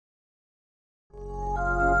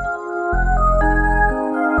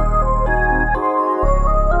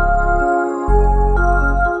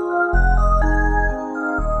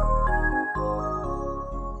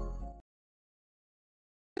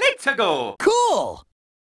Chicago. Cool!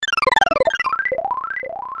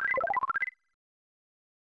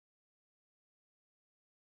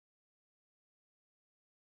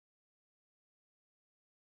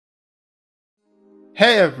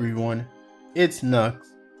 Hey everyone, it's Knux,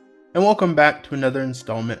 and welcome back to another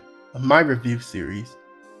installment of my review series,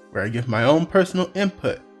 where I give my own personal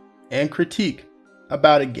input and critique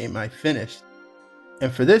about a game I finished.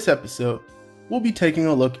 And for this episode, we'll be taking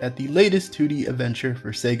a look at the latest 2D adventure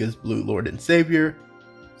for Sega's Blue Lord and Savior,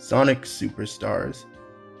 Sonic Superstars,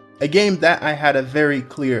 a game that I had a very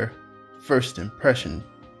clear first impression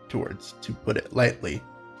towards, to put it lightly.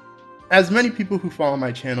 As many people who follow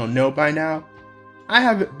my channel know by now, I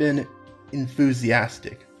haven't been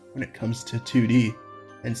enthusiastic when it comes to 2D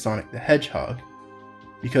and Sonic the Hedgehog,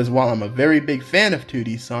 because while I'm a very big fan of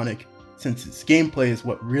 2D Sonic, since its gameplay is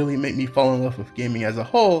what really made me fall in love with gaming as a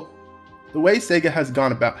whole, the way Sega has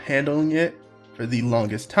gone about handling it for the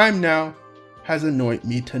longest time now has annoyed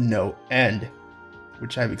me to no end,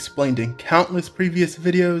 which I've explained in countless previous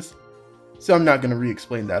videos, so I'm not going to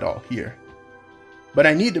re-explain that all here. But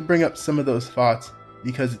I need to bring up some of those thoughts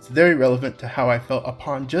because it's very relevant to how I felt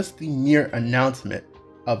upon just the mere announcement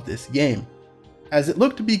of this game, as it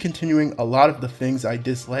looked to be continuing a lot of the things I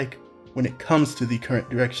dislike when it comes to the current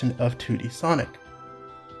direction of 2D Sonic.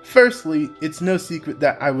 Firstly, it's no secret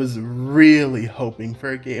that I was really hoping for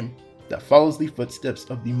a game that follows the footsteps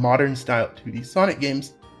of the modern style 2D Sonic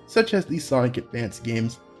games, such as the Sonic Advance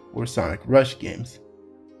games or Sonic Rush games,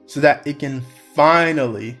 so that it can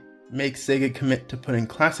finally make Sega commit to putting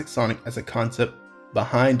classic Sonic as a concept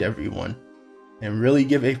behind everyone, and really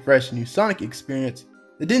give a fresh new Sonic experience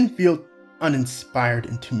that didn't feel uninspired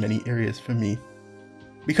in too many areas for me.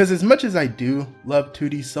 Because as much as I do love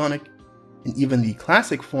 2D Sonic, and even the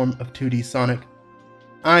classic form of 2D Sonic,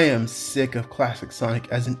 I am sick of classic Sonic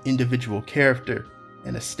as an individual character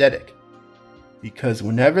and aesthetic. Because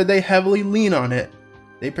whenever they heavily lean on it,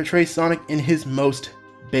 they portray Sonic in his most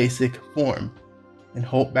basic form, and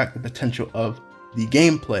hold back the potential of the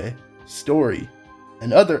gameplay, story,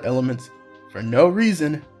 and other elements for no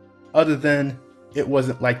reason other than it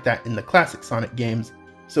wasn't like that in the classic Sonic games,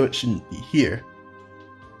 so it shouldn't be here.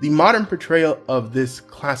 The modern portrayal of this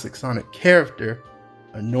classic Sonic character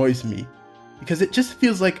annoys me because it just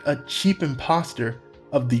feels like a cheap imposter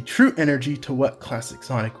of the true energy to what classic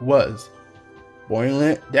Sonic was, boiling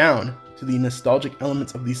it down to the nostalgic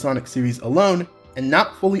elements of the Sonic series alone and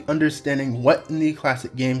not fully understanding what in the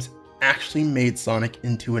classic games actually made Sonic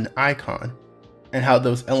into an icon, and how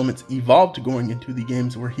those elements evolved going into the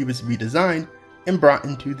games where he was redesigned and brought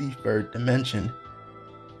into the third dimension.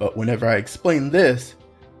 But whenever I explain this,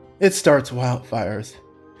 it starts wildfires,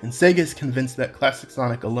 and Sega is convinced that classic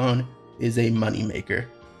Sonic alone is a moneymaker.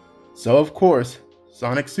 So of course,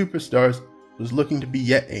 Sonic Superstars was looking to be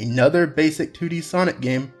yet another basic 2D Sonic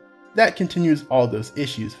game that continues all those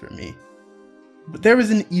issues for me. But there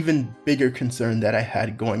was an even bigger concern that I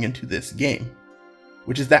had going into this game,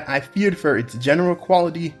 which is that I feared for its general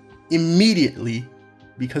quality immediately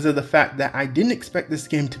because of the fact that I didn't expect this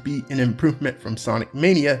game to be an improvement from Sonic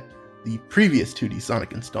Mania, the previous 2D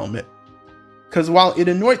Sonic installment. Because while it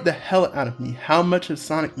annoyed the hell out of me how much of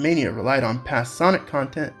Sonic Mania relied on past Sonic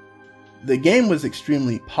content, the game was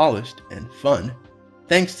extremely polished and fun,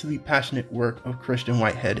 thanks to the passionate work of Christian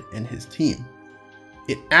Whitehead and his team.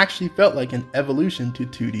 It actually felt like an evolution to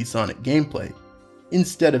 2D Sonic gameplay,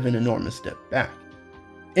 instead of an enormous step back.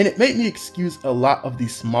 And it made me excuse a lot of the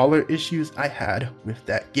smaller issues I had with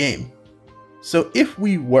that game. So if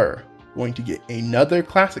we were going to get another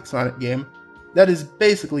classic Sonic game that is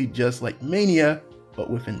basically just like Mania, but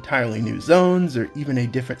with entirely new zones or even a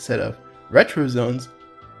different set of retro zones,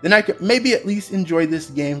 then I could maybe at least enjoy this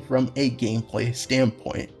game from a gameplay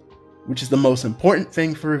standpoint, which is the most important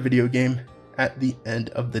thing for a video game at the end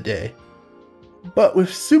of the day. But with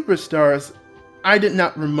Superstars, I did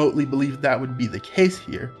not remotely believe that would be the case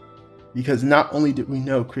here, because not only did we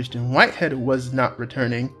know Christian Whitehead was not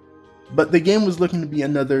returning, but the game was looking to be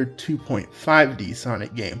another 2.5D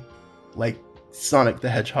Sonic game, like Sonic the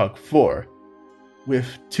Hedgehog 4, with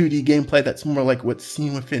 2D gameplay that's more like what's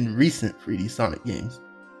seen within recent 3D Sonic games,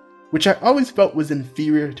 which I always felt was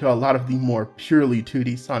inferior to a lot of the more purely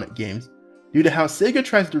 2D Sonic games, due to how Sega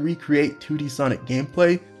tries to recreate 2D Sonic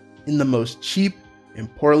gameplay in the most cheap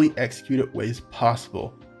and poorly executed ways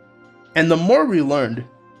possible. And the more we learned,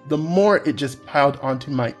 the more it just piled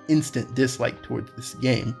onto my instant dislike towards this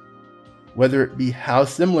game. Whether it be how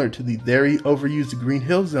similar to the very overused Green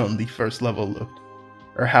Hill Zone the first level looked,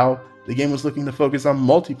 or how the game was looking to focus on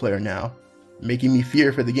multiplayer now, making me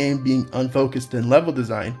fear for the game being unfocused in level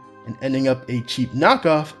design and ending up a cheap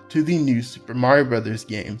knockoff to the new Super Mario Bros.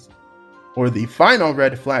 Games, Or the final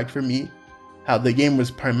red flag for me, how the game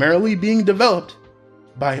was primarily being developed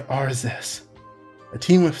by 𝗬𝗏𝗃, a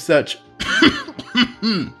team with such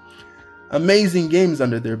amazing games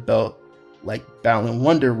under their belt like Balan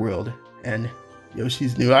Wonderworld and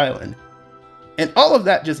Yoshi's New Island. And all of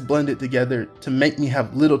that just blended together to make me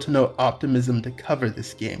have little to no optimism to cover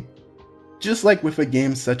this game. Just like with a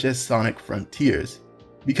game such as Sonic Frontiers,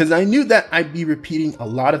 because I knew that I'd be repeating a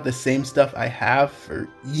lot of the same stuff I have for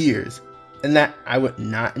years, and that I would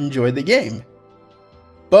not enjoy the game.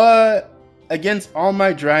 But against all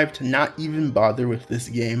my drive to not even bother with this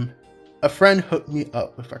game, a friend hooked me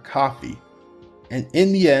up with a coffee, and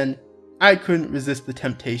in the end, I couldn't resist the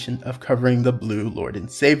temptation of covering the Blue Lord and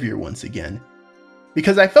Savior once again,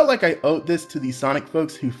 because I felt like I owed this to the Sonic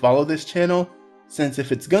folks who follow this channel, since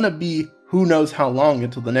if it's gonna be who knows how long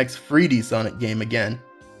until the next 3D Sonic game again,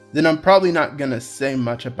 then I'm probably not gonna say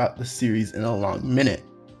much about the series in a long minute,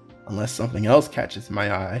 unless something else catches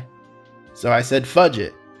my eye. So I said fudge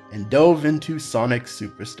it, and dove into Sonic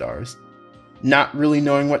Superstars, not really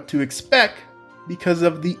knowing what to expect because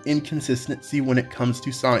of the inconsistency when it comes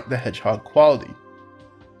to Sonic the Hedgehog quality.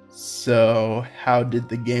 So how did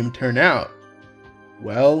the game turn out?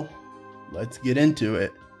 Well, let's get into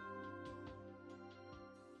it.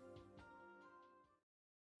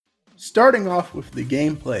 Starting off with the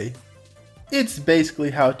gameplay, it's basically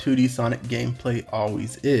how 2D Sonic gameplay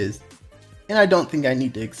always is, and I don't think I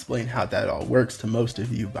need to explain how that all works to most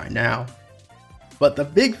of you by now. But the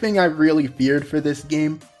big thing I really feared for this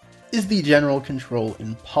game is the general control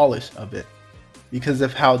and polish of it, because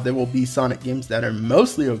of how there will be Sonic games that are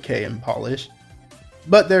mostly okay in polish,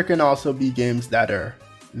 but there can also be games that are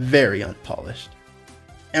very unpolished.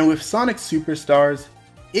 And with Sonic Superstars,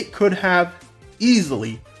 it could have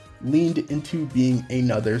easily leaned into being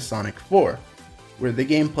another Sonic 4, where the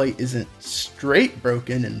gameplay isn't straight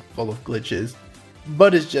broken and full of glitches,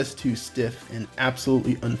 but is just too stiff and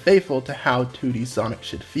absolutely unfaithful to how 2D Sonic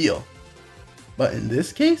should feel. But in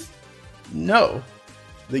this case, no.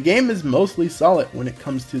 The game is mostly solid when it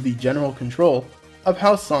comes to the general control of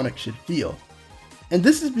how Sonic should feel. And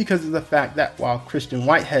this is because of the fact that while Christian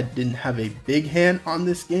Whitehead didn't have a big hand on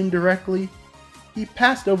this game directly, he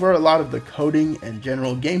passed over a lot of the coding and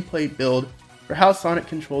general gameplay build for how Sonic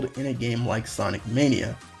controlled in a game like Sonic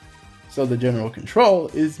Mania. So the general control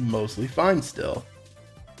is mostly fine still.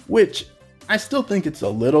 Which, I still think it's a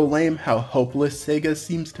little lame how hopeless Sega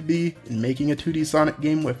seems to be in making a 2D Sonic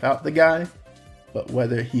game without the guy. But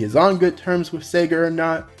whether he is on good terms with Sega or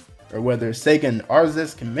not, or whether Sega and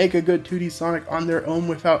𝗬𝗏𝗃 can make a good 2D Sonic on their own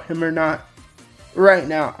without him or not, right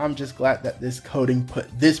now I'm just glad that this coding put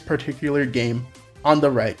this particular game on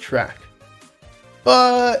the right track.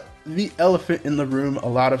 But the elephant in the room a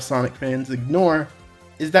lot of Sonic fans ignore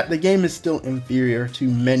is that the game is still inferior to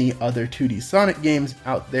many other 2D Sonic games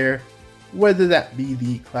out there, whether that be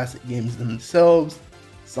the classic games themselves,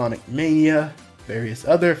 Sonic Mania, various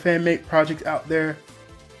other fan-made projects out there,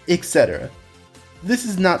 etc. This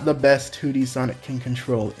is not the best 2D Sonic can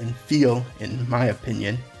control and feel, in my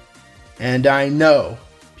opinion. And I know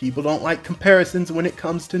people don't like comparisons when it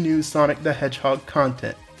comes to new Sonic the Hedgehog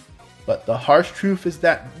content, but the harsh truth is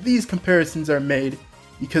that these comparisons are made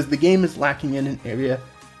because the game is lacking in an area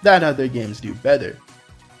that other games do better.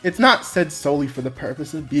 It's not said solely for the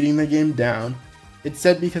purpose of beating the game down, it's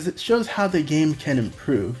said because it shows how the game can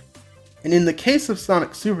improve. And in the case of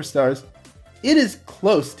Sonic Superstars, it is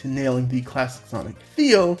close to nailing the classic Sonic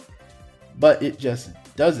feel, but it just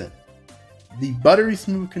doesn't. The buttery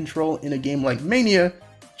smooth control in a game like Mania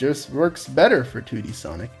just works better for 2D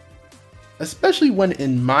Sonic. Especially when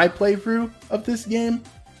in my playthrough of this game,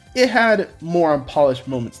 it had more unpolished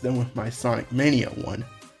moments than with my Sonic Mania one,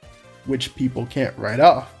 which people can't write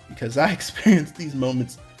off because I experienced these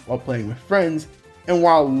moments while playing with friends and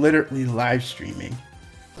while literally live streaming.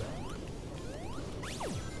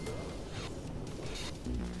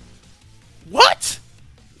 What?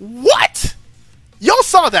 What? Y'all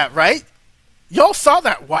saw that, right? Y'all saw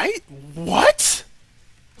that, right? What?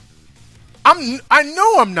 I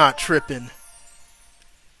know I'm not tripping.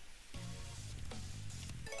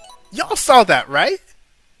 Y'all saw that, right?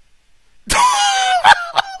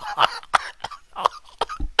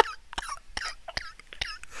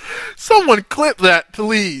 Someone clip that,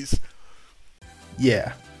 please.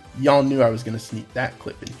 Yeah, y'all knew I was gonna sneak that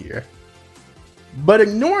clip in here. But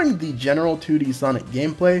ignoring the general 2D Sonic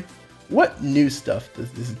gameplay, what new stuff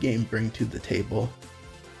does this game bring to the table?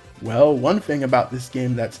 Well, one thing about this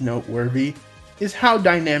game that's noteworthy is how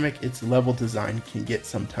dynamic its level design can get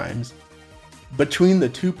sometimes. Between the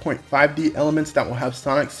 2.5D elements that will have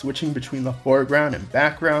Sonic switching between the foreground and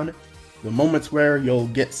background, The moments where you'll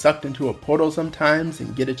get sucked into a portal sometimes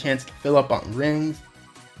and get a chance to fill up on rings,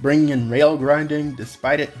 bringing in rail grinding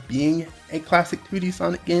despite it being a classic 2D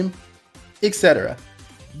Sonic game, etc.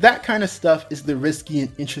 That kind of stuff is the risky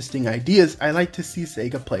and interesting ideas I like to see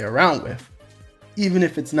Sega play around with, even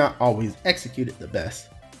if it's not always executed the best.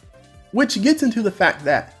 Which gets into the fact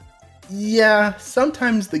that, yeah,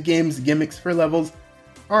 sometimes the game's gimmicks for levels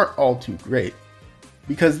aren't all too great,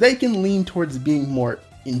 because they can lean towards being more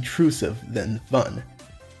intrusive than fun.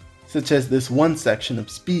 Such as this one section of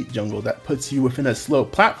Speed Jungle that puts you within a slow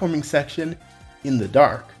platforming section in the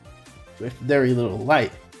dark, with very little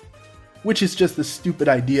light, which is just a stupid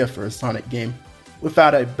idea for a Sonic game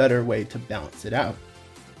without a better way to balance it out.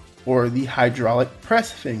 Or the hydraulic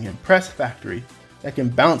press thing in Press Factory that can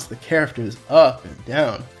bounce the characters up and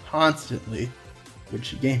down constantly,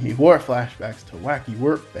 which gave me war flashbacks to Wacky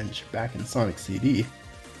Workbench back in Sonic CD.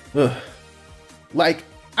 Ugh. Like,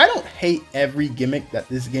 I don't hate every gimmick that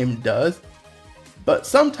this game does, but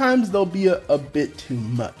sometimes they'll be a bit too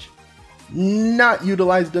much, not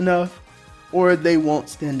utilized enough, or they won't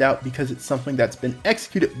stand out because it's something that's been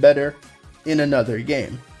executed better in another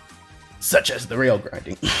game, such as the rail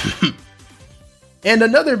grinding. And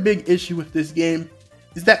another big issue with this game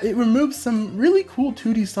is that it removes some really cool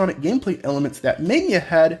 2D Sonic gameplay elements that Mania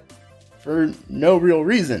had for no real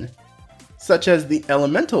reason, such as the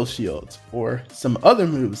elemental shields, or some other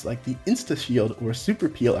moves like the Insta Shield or Super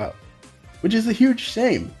Peel Out, which is a huge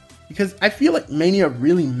shame, because I feel like Mania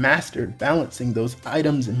really mastered balancing those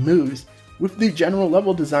items and moves with the general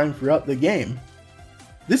level design throughout the game.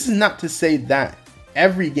 This is not to say that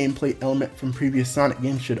every gameplay element from previous Sonic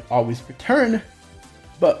games should always return,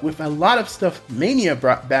 but with a lot of stuff Mania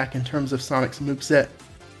brought back in terms of Sonic's moveset,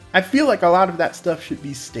 I feel like a lot of that stuff should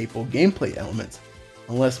be staple gameplay elements,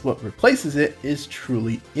 unless what replaces it is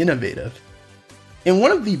truly innovative. And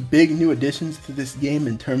one of the big new additions to this game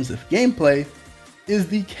in terms of gameplay is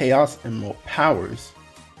the Chaos Emerald powers,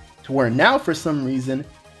 to where now for some reason,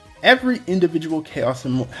 every individual Chaos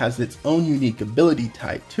Emerald has its own unique ability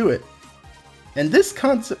tied to it. And this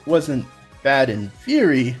concept wasn't bad in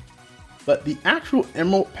theory, but the actual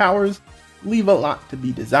Emerald powers leave a lot to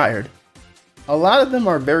be desired. A lot of them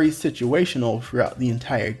are very situational throughout the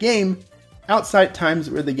entire game, outside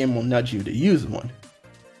times where the game will nudge you to use one.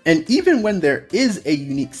 And even when there is a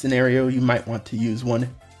unique scenario you might want to use one,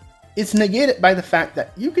 it's negated by the fact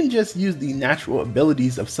that you can just use the natural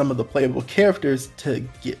abilities of some of the playable characters to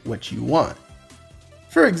get what you want.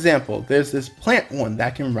 For example, there's this plant one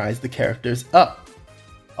that can rise the characters up,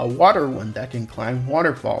 a water one that can climb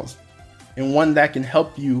waterfalls, and one that can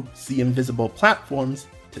help you see invisible platforms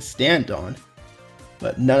to stand on.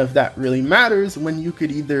 But none of that really matters when you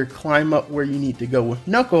could either climb up where you need to go with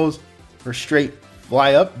Knuckles, or straight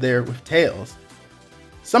fly up there with Tails.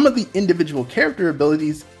 Some of the individual character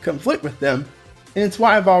abilities conflict with them, and it's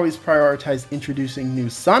why I've always prioritized introducing new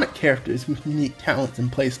Sonic characters with unique talents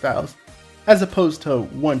and playstyles, as opposed to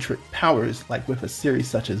one-trick powers like with a series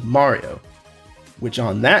such as Mario. Which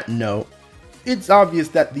on that note, it's obvious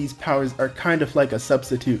that these powers are kind of like a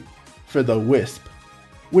substitute for the Wisp,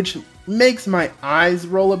 which makes my eyes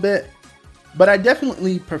roll a bit, but I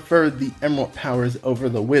definitely prefer the Emerald powers over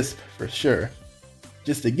the Wisp for sure.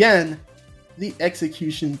 Just again, the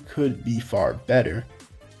execution could be far better,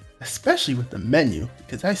 especially with the menu,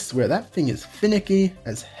 because I swear that thing is finicky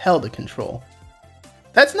as hell to control.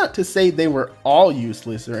 That's not to say they were all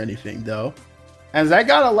useless or anything though, as I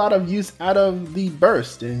got a lot of use out of the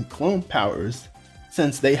burst and clone powers,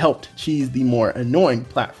 since they helped cheese the more annoying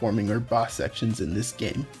platforming or boss sections in this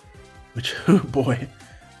game. Which, oh boy,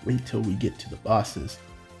 wait till we get to the bosses.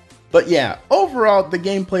 But yeah, overall the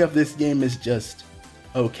gameplay of this game is just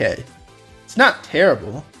okay. It's not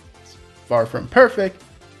terrible, it's far from perfect,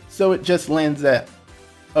 so it just lands at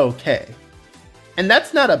okay. And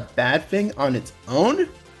that's not a bad thing on its own,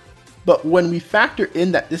 but when we factor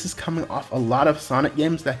in that this is coming off a lot of Sonic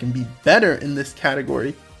games that can be better in this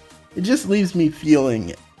category, it just leaves me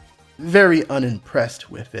feeling very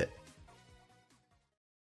unimpressed with it.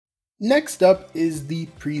 Next up is the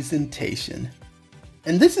presentation.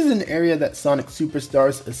 And this is an area that Sonic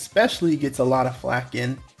Superstars especially gets a lot of flack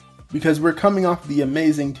in, because we're coming off the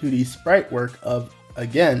amazing 2D sprite work of,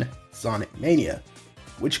 again, Sonic Mania,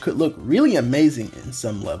 which could look really amazing in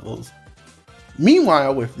some levels.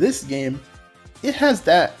 Meanwhile, with this game, it has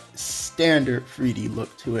that standard 3D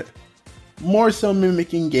look to it, more so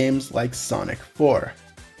mimicking games like Sonic 4.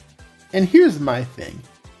 And here's my thing.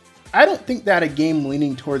 I don't think that a game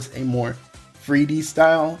leaning towards a more 3D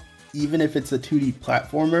style, even if it's a 2D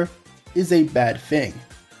platformer, is a bad thing.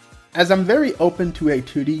 as I'm very open to a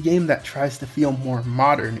 2D game that tries to feel more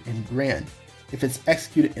modern and grand, if it's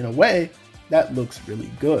executed in a way that looks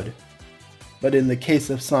really good. But in the case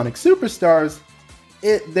of Sonic Superstars,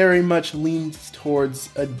 it very much leans towards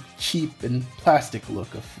a cheap and plastic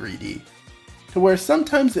look of 3D, to where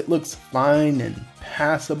sometimes it looks fine and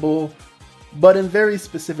passable, but in very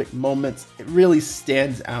specific moments it really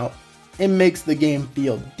stands out and makes the game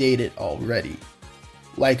feel dated already.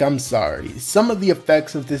 Like, I'm sorry, some of the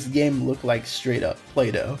effects of this game look like straight up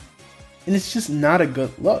Play-Doh, and it's just not a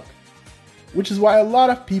good look, which is why a lot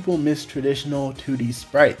of people miss traditional 2D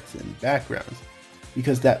sprites and backgrounds,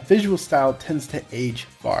 because that visual style tends to age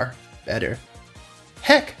far better.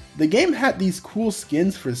 Heck, the game had these cool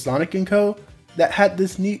skins for Sonic & Co. that had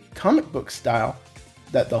this neat comic book style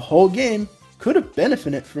that the whole game could have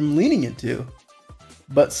benefited from leaning into.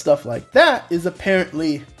 But stuff like that is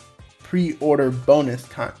apparently pre-order bonus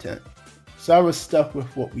content, so I was stuck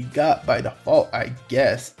with what we got by default, I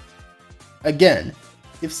guess. Again,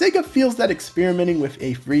 if Sega feels that experimenting with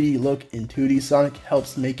a 3D look in 2D Sonic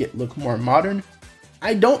helps make it look more modern,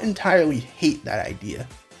 I don't entirely hate that idea.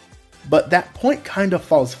 But that point kinda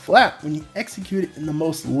falls flat when you execute it in the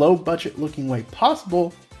most low budget looking way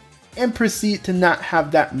possible and proceed to not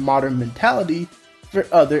have that modern mentality for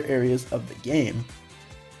other areas of the game.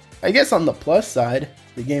 I guess on the plus side,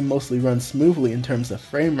 the game mostly runs smoothly in terms of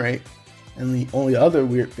frame rate, and the only other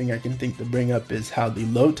weird thing I can think to bring up is how the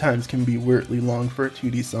load times can be weirdly long for a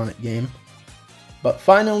 2D Sonic game. But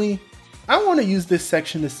finally, I want to use this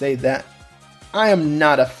section to say that I am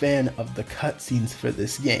not a fan of the cutscenes for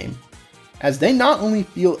this game, as they not only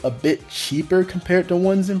feel a bit cheaper compared to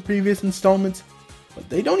ones in previous installments, but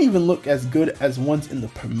they don't even look as good as ones in the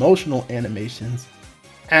promotional animations,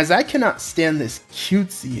 as I cannot stand this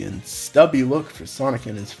cutesy and stubby look for Sonic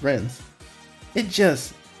and his friends. It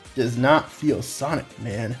just does not feel Sonic,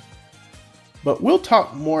 man. But we'll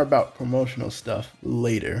talk more about promotional stuff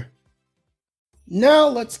later. Now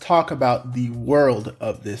let's talk about the world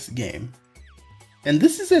of this game. And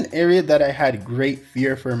this is an area that I had great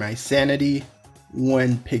fear for my sanity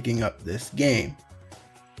when picking up this game,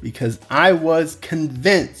 because I was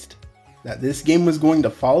convinced that this game was going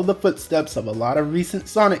to follow the footsteps of a lot of recent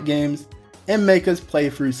Sonic games and make us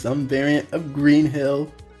play through some variant of Green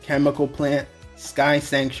Hill, Chemical Plant, Sky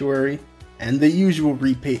Sanctuary, and the usual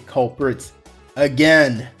repeat culprits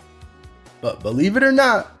again. But believe it or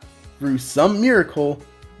not, through some miracle,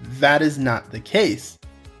 that is not the case,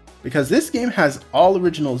 because this game has all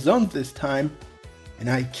original zones this time, and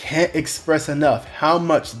I can't express enough how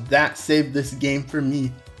much that saved this game for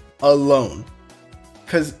me alone.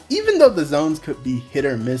 Because even though the zones could be hit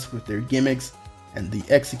or miss with their gimmicks and the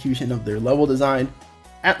execution of their level design,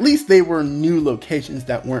 at least they were new locations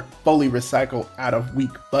that weren't fully recycled out of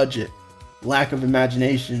weak budget, lack of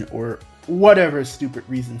imagination, or whatever stupid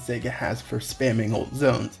reason Sega has for spamming old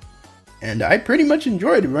zones. And I pretty much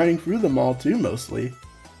enjoyed running through them all too, mostly.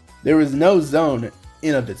 There was no zone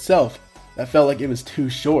in of itself that felt like it was too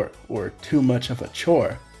short or too much of a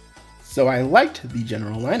chore, so I liked the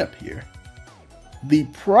general lineup here. The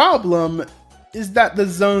problem is that the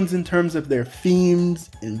zones, in terms of their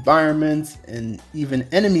themes, environments, and even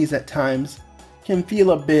enemies at times, can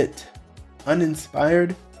feel a bit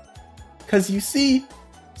uninspired. Cause you see,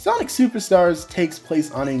 Sonic Superstars takes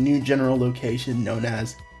place on a new general location known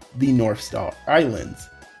as the North Star Islands,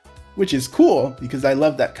 which is cool because I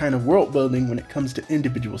love that kind of world building when it comes to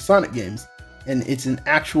individual Sonic games, and it's an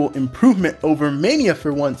actual improvement over Mania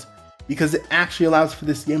for once, because it actually allows for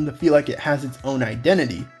this game to feel like it has its own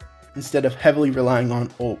identity, instead of heavily relying on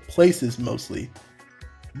old places mostly.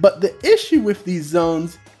 But the issue with these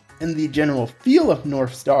zones and the general feel of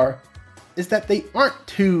North Star is that they aren't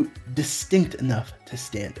too distinct enough to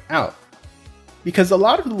stand out. Because a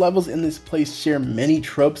lot of the levels in this place share many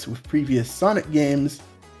tropes with previous Sonic games,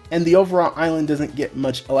 and the overall island doesn't get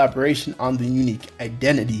much elaboration on the unique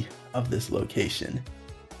identity of this location.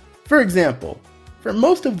 For example, for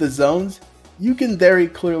most of the zones, you can very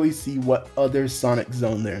clearly see what other Sonic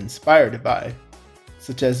zone they're inspired by,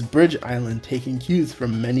 such as Bridge Island taking cues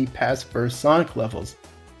from many past first Sonic levels,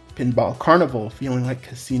 Pinball Carnival feeling like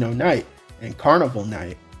Casino Night and Carnival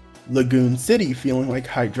Night, Lagoon City feeling like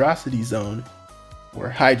Hydrocity Zone, or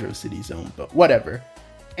Hydro City Zone, but whatever,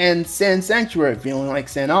 and Sand Sanctuary feeling like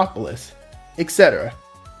Sanopolis, etc.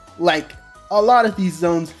 Like, a lot of these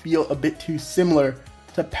zones feel a bit too similar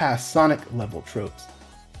to past Sonic level tropes,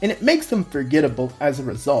 and it makes them forgettable as a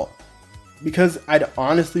result, because I'd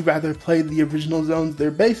honestly rather play the original zones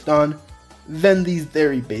they're based on than these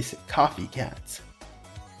very basic copycats.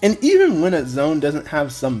 And even when a zone doesn't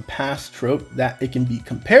have some past trope that it can be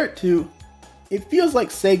compared to, it feels like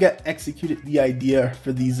Sega executed the idea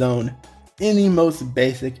for the zone in the most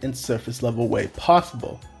basic and surface level way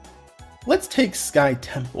possible. Let's take Sky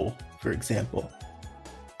Temple, for example.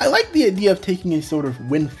 I like the idea of taking a sort of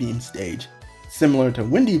wind theme stage, similar to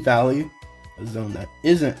Windy Valley, a zone that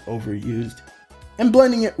isn't overused, and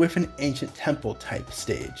blending it with an ancient temple type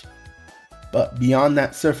stage. But beyond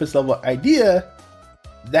that surface level idea,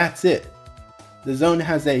 that's it. The zone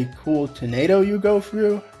has a cool tornado you go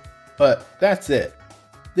through, but that's it.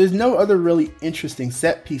 There's no other really interesting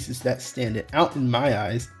set pieces that stand out in my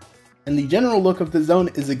eyes, and the general look of the zone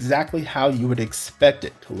is exactly how you would expect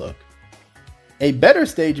it to look. A better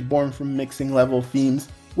stage born from mixing level themes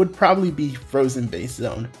would probably be Frozen Base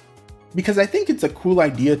Zone, because I think it's a cool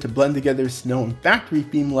idea to blend together snow and factory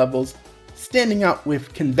theme levels, standing out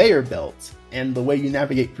with conveyor belts and the way you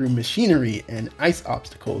navigate through machinery and ice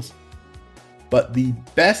obstacles. But the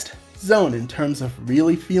best zone in terms of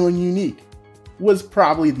really feeling unique was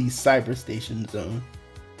probably the Cyber Station zone,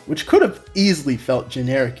 which could have easily felt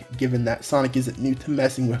generic given that Sonic isn't new to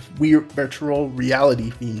messing with weird virtual reality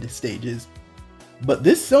themed stages. But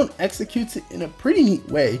this zone executes it in a pretty neat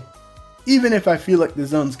way, even if I feel like the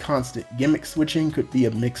zone's constant gimmick switching could be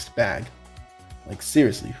a mixed bag. Like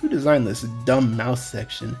seriously, who designed this dumb mouse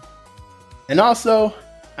section? And also,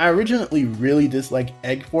 I originally really disliked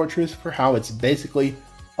Egg Fortress for how it's basically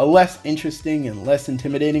a less interesting and less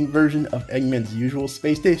intimidating version of Eggman's usual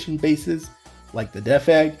space station bases, like the Death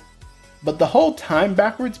Egg, but the whole time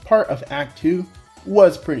backwards part of Act 2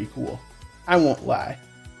 was pretty cool, I won't lie.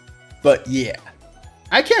 But yeah,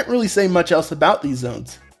 I can't really say much else about these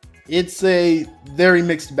zones. It's a very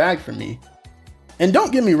mixed bag for me. And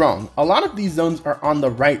don't get me wrong, a lot of these zones are on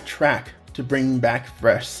the right track to bringing back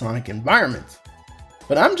fresh Sonic environments.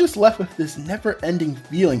 But I'm just left with this never-ending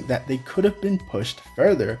feeling that they could have been pushed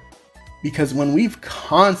further, because when we've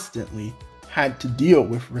constantly had to deal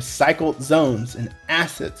with recycled zones and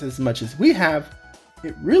assets as much as we have,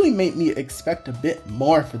 it really made me expect a bit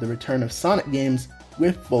more for the return of Sonic games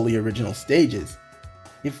with fully original stages.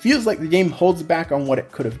 It feels like the game holds back on what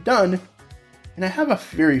it could have done, and I have a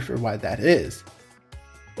theory for why that is.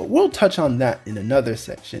 But we'll touch on that in another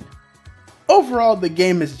section. Overall, the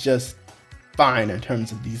game is just fine in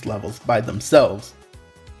terms of these levels by themselves.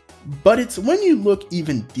 But it's when you look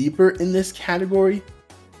even deeper in this category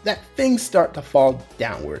that things start to fall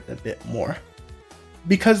downward a bit more.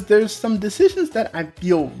 Because there's some decisions that I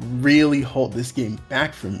feel really hold this game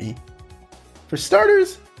back from me. For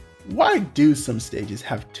starters, why do some stages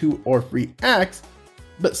have 2 or 3 acts,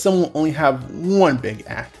 but some will only have 1 big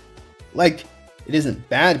act? Like, it isn't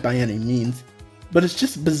bad by any means, but it's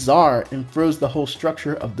just bizarre and throws the whole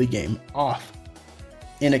structure of the game off.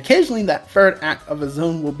 And occasionally that third act of a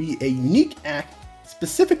zone will be a unique act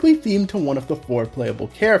specifically themed to one of the 4 playable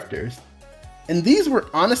characters. And these were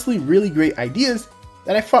honestly really great ideas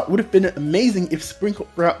that I thought would have been amazing if sprinkled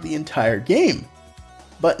throughout the entire game.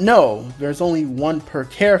 But no, there's only 1 per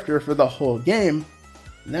character for the whole game,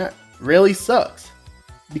 and that really sucks.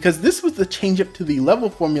 Because this was the change up to the level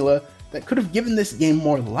formula that could have given this game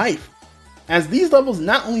more life, as these levels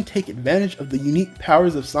not only take advantage of the unique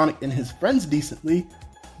powers of Sonic and his friends decently,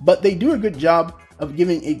 but they do a good job of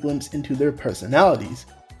giving a glimpse into their personalities,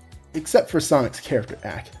 except for Sonic's character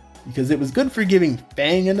act, because it was good for giving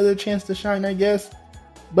Fang another chance to shine, I guess,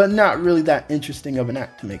 but not really that interesting of an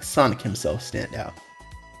act to make Sonic himself stand out.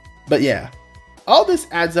 But yeah, all this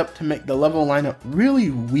adds up to make the level lineup really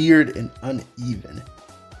weird and uneven,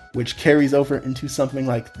 which carries over into something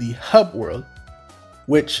like the hub world,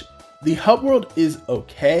 which the hub world is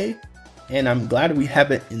okay, and I'm glad we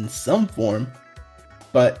have it in some form,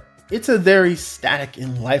 but it's a very static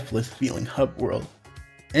and lifeless feeling hub world.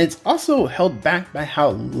 And it's also held back by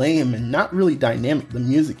how lame and not really dynamic the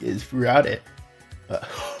music is throughout it. But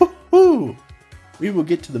we will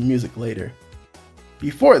get to the music later.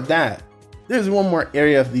 Before that, there's one more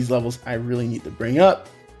area of these levels I really need to bring up,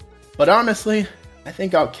 but honestly, I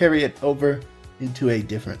think I'll carry it over into a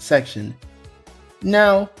different section.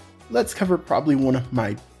 Now, let's cover probably one of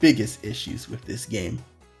my biggest issues with this game,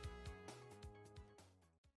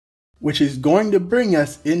 which is going to bring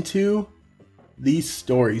us into the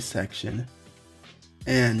story section.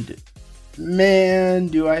 And man,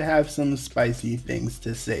 do I have some spicy things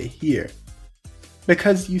to say here.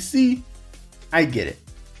 Because you see, I get it.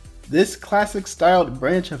 This classic styled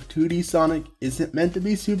branch of 2D Sonic isn't meant to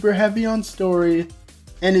be super heavy on story,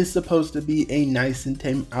 and is supposed to be a nice and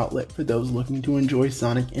tame outlet for those looking to enjoy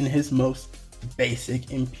Sonic in his most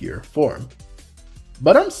basic and pure form.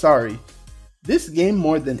 But I'm sorry, this game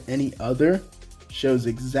more than any other shows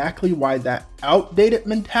exactly why that outdated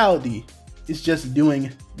mentality is just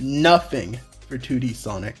doing nothing for 2D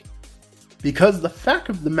Sonic. Because the fact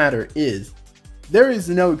of the matter is, there is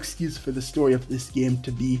no excuse for the story of this game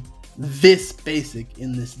to be this basic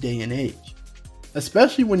in this day and age.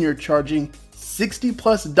 Especially when you're charging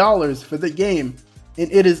 $60+ for the game and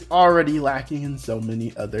it is already lacking in so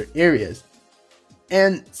many other areas.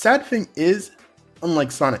 And sad thing is,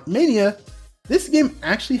 unlike Sonic Mania, this game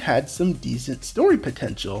actually had some decent story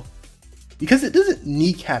potential, because it doesn't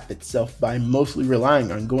kneecap itself by mostly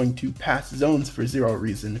relying on going to past zones for zero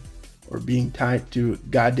reason or being tied to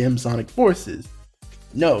goddamn Sonic forces.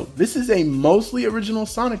 No, this is a mostly original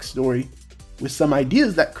Sonic story with some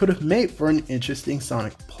ideas that could have made for an interesting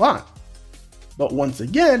Sonic plot. But once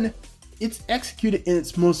again, it's executed in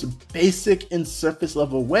its most basic and surface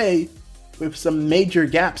level way, with some major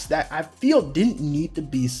gaps that I feel didn't need to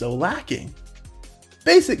be so lacking.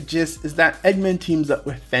 Basic gist is that Eggman teams up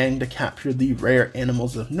with Fang to capture the rare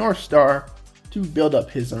animals of North Star to build up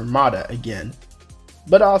his armada again.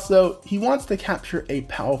 But also, he wants to capture a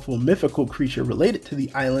powerful mythical creature related to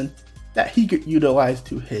the island that he could utilize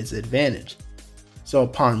to his advantage. So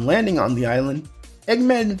upon landing on the island,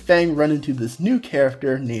 Eggman and Fang run into this new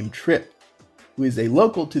character named Trip, who is a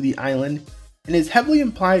local to the island and is heavily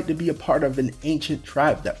implied to be a part of an ancient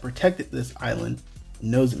tribe that protected this island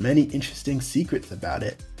and knows many interesting secrets about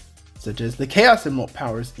it, such as the Chaos Emerald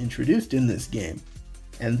powers introduced in this game,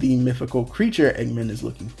 and the mythical creature Eggman is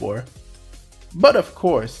looking for. But of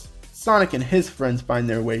course, Sonic and his friends find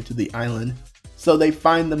their way to the island, so they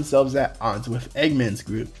find themselves at odds with Eggman's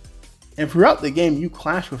group. And throughout the game, you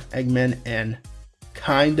clash with Eggman and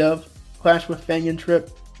kind of clash with Fang and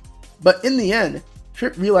Trip. But in the end,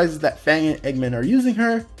 Trip realizes that Fang and Eggman are using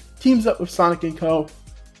her, teams up with Sonic and Co.,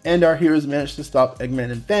 and our heroes manage to stop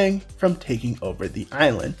Eggman and Fang from taking over the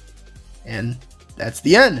island. And that's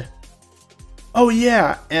the end. Oh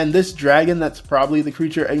yeah, and this dragon that's probably the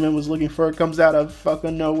creature Eggman was looking for comes out of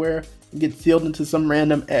fucking nowhere and gets sealed into some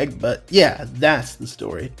random egg, but yeah, that's the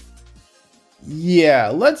story. Yeah,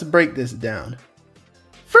 let's break this down.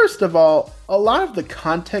 First of all, a lot of the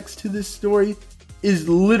context to this story is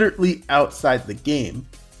literally outside the game,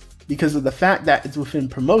 because of the fact that it's within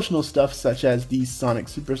promotional stuff such as the Sonic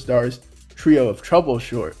Superstars Trio of Trouble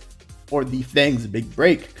short, or the Fang's Big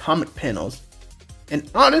Break comic panels. And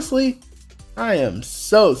honestly, I am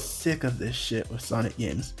so sick of this shit with Sonic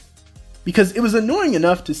games, because it was annoying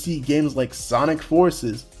enough to see games like Sonic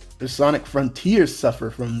Forces or Sonic Frontiers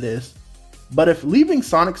suffer from this, but if leaving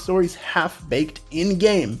Sonic stories half-baked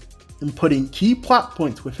in-game and putting key plot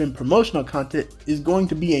points within promotional content is going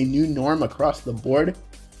to be a new norm across the board,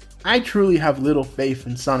 I truly have little faith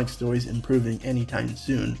in Sonic stories improving anytime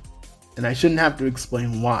soon, and I shouldn't have to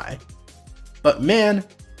explain why. But man,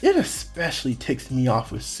 it especially ticks me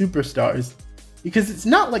off with Superstars, because it's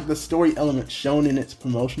not like the story elements shown in its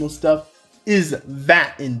promotional stuff is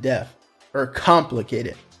that in-depth or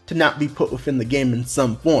complicated to not be put within the game in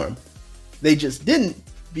some form. They just didn't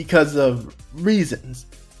because of reasons.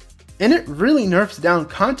 And it really nerfs down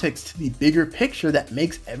context to the bigger picture that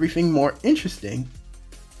makes everything more interesting.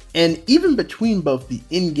 And even between both the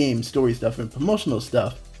in-game story stuff and promotional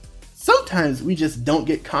stuff, sometimes we just don't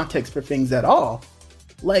get context for things at all.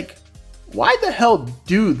 Like, why the hell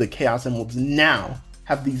do the Chaos Emeralds now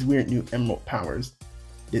have these weird new emerald powers?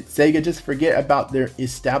 Did Sega just forget about their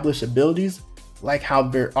established abilities, like how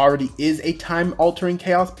there already is a time-altering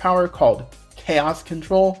chaos power called Chaos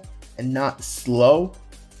Control and not Slow?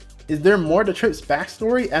 Is there more to Trip's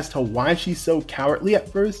backstory as to why she's so cowardly at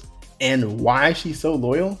first, and why she's so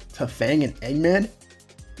loyal to Fang and Eggman?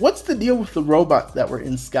 What's the deal with the robots that were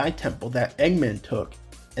in Sky Temple that Eggman took,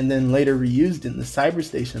 and then later reused in the Cyber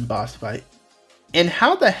Station boss fight? And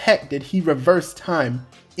how the heck did he reverse time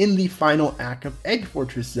in the final act of Egg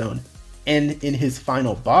Fortress Zone, and in his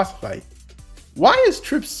final boss fight? Why is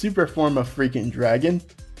Trip's super form a freaking dragon?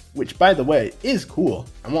 Which, by the way, is cool,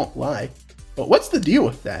 I won't lie. But what's the deal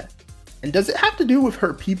with that? And does it have to do with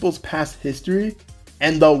her people's past history?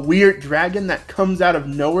 And the weird dragon that comes out of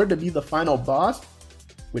nowhere to be the final boss?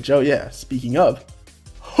 Which, oh yeah, speaking of,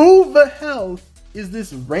 who the hell is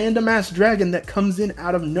this random ass dragon that comes in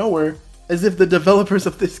out of nowhere as if the developers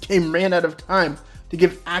of this game ran out of time to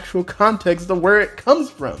give actual context to where it comes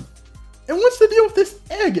from? And what's the deal with this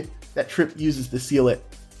egg that Trip uses to seal it?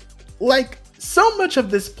 Like, so much of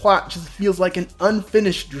this plot just feels like an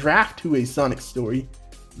unfinished draft to a Sonic story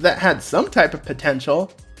that had some type of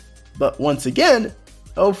potential, but once again,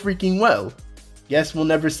 oh freaking well, guess we'll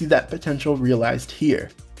never see that potential realized here.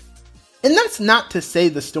 And that's not to say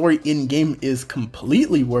the story in-game is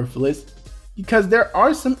completely worthless, because there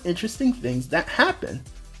are some interesting things that happen,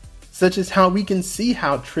 such as how we can see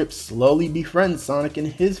how Trip slowly befriends Sonic and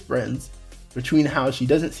his friends, between how she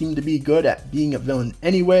doesn't seem to be good at being a villain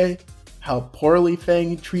anyway, how poorly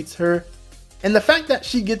Fang treats her, and the fact that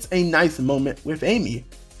she gets a nice moment with Amy,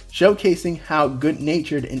 showcasing how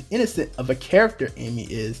good-natured and innocent of a character Amy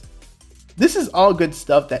is. This is all good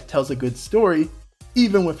stuff that tells a good story,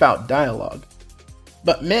 even without dialogue.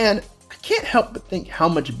 But man, I can't help but think how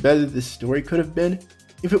much better this story could have been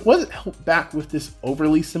if it wasn't held back with this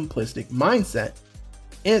overly simplistic mindset.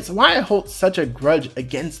 And it's why I hold such a grudge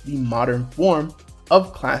against the modern form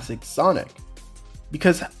of classic Sonic.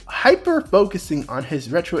 Because hyper-focusing on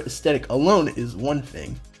his retro aesthetic alone is one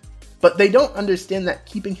thing, but they don't understand that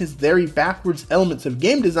keeping his very backwards elements of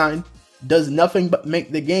game design does nothing but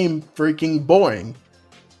make the game freaking boring.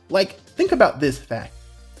 Like, think about this fact.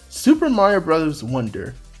 Super Mario Bros.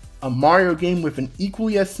 Wonder, a Mario game with an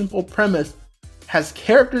equally as simple premise, has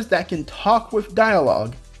characters that can talk with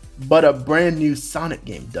dialogue, but a brand new Sonic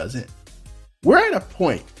game doesn't. We're at a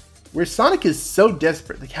point where Sonic is so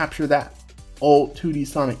desperate to capture that old 2D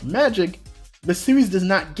Sonic magic, the series does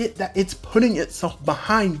not get that it's putting itself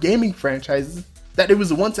behind gaming franchises that it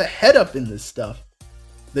was once ahead of in this stuff.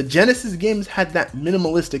 The Genesis games had that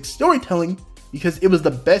minimalistic storytelling because it was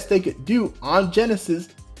the best they could do on Genesis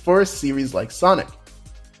for a series like Sonic.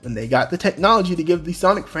 When they got the technology to give the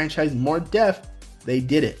Sonic franchise more depth, they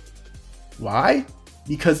did it. Why?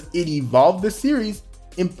 Because it evolved the series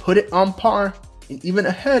and put it on par and even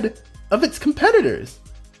ahead of its competitors.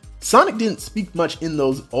 Sonic didn't speak much in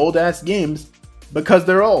those old ass games because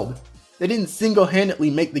they're old. They didn't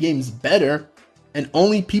single-handedly make the games better, and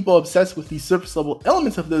only people obsessed with the surface level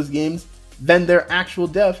elements of those games than their actual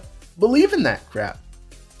depth believe in that crap.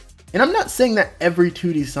 And I'm not saying that every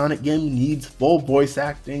 2D Sonic game needs full voice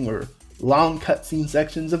acting or long cutscene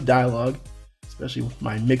sections of dialogue, especially with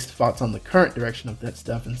my mixed thoughts on the current direction of that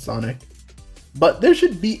stuff in Sonic. But there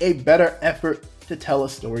should be a better effort to tell a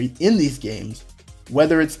story in these games,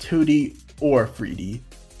 whether it's 2D or 3D,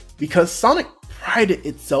 because Sonic prided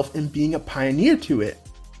itself in being a pioneer to it.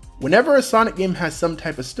 Whenever a Sonic game has some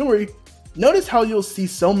type of story, notice how you'll see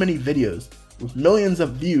so many videos with millions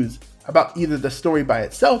of views about either the story by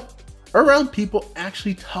itself or around people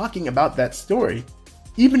actually talking about that story,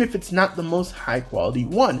 even if it's not the most high quality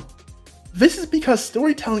one. This is because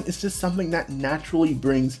storytelling is just something that naturally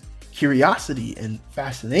brings curiosity and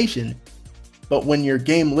fascination. But when your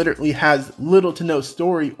game literally has little to no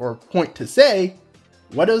story or point to say,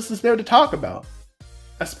 what else is there to talk about?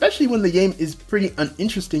 Especially when the game is pretty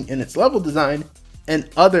uninteresting in its level design and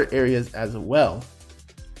other areas as well.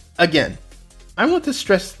 Again, I want to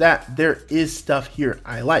stress that there is stuff here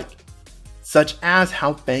I like, such as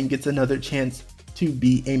how Fang gets another chance to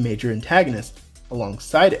be a major antagonist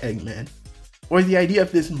alongside Eggman, or the idea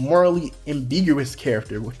of this morally ambiguous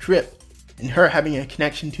character with Trip and her having a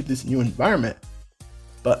connection to this new environment.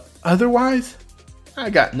 But otherwise, I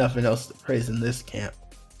got nothing else to praise in this camp.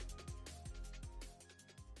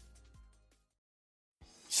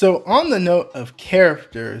 So on the note of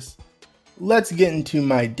characters, let's get into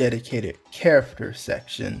my dedicated character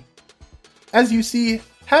section. As you see,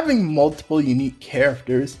 having multiple unique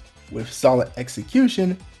characters with solid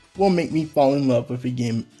execution will make me fall in love with a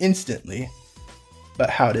game instantly. But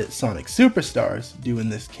how did Sonic Superstars do in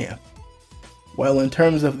this camp? Well, in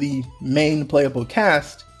terms of the main playable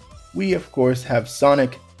cast, we of course have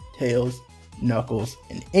Sonic, Tails, Knuckles,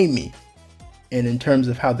 and Amy. And in terms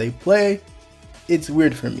of how they play, it's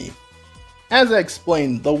weird for me. As I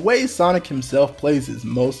explained, the way Sonic himself plays is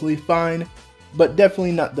mostly fine, but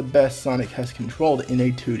definitely not the best Sonic has controlled in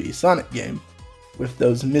a 2D Sonic game, with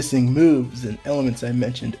those missing moves and elements I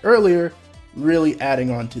mentioned earlier really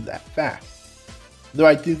adding on to that fact. Though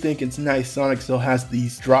I do think it's nice Sonic still has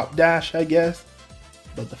these drop dash, I guess,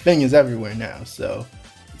 but the thing is everywhere now, so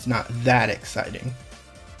it's not that exciting.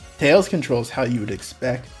 Tails controls how you would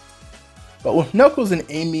expect, but with Knuckles and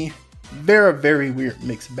Amy, they're a very weird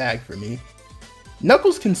mixed bag for me.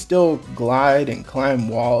 Knuckles can still glide and climb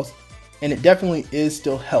walls, and it definitely is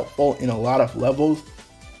still helpful in a lot of levels,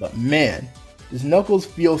 but man, does Knuckles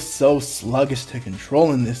feel so sluggish to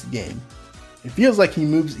control in this game. It feels like he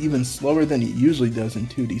moves even slower than he usually does in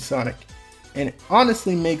 2D Sonic, and it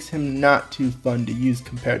honestly makes him not too fun to use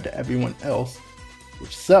compared to everyone else,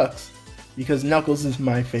 which sucks, because Knuckles is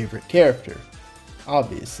my favorite character,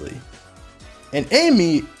 obviously. And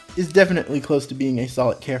Amy is definitely close to being a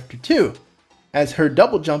solid character too, as her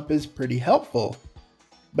double jump is pretty helpful.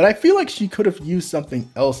 But I feel like she could have used something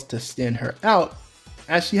else to stand her out,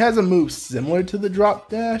 as she has a move similar to the drop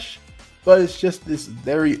dash, but it's just this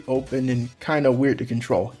very open and kinda weird to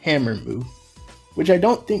control hammer move, which I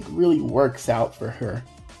don't think really works out for her.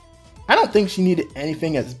 I don't think she needed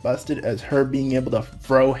anything as busted as her being able to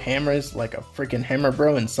throw hammers like a freaking hammer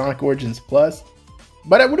bro in Sonic Origins Plus,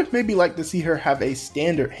 but I would have maybe liked to see her have a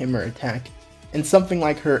standard hammer attack and something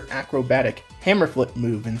like her acrobatic hammer flip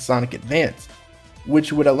move in Sonic Advance,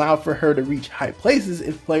 which would allow for her to reach high places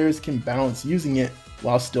if players can balance using it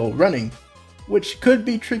while still running, which could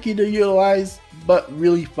be tricky to utilize, but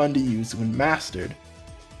really fun to use when mastered.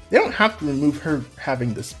 They don't have to remove her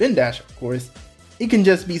having the spin dash, of course. It can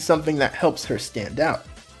just be something that helps her stand out.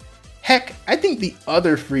 Heck, I think the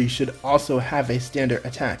other three should also have a standard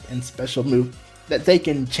attack and special move that they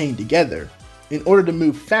can chain together in order to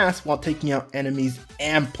move fast while taking out enemies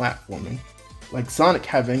and platforming, like Sonic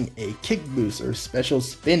having a kick boost or special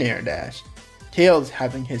spin air dash, Tails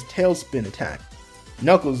having his tail spin attack,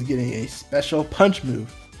 Knuckles getting a special punch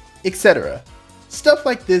move, etc. Stuff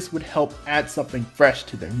like this would help add something fresh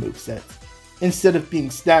to their movesets, instead of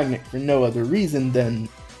being stagnant for no other reason than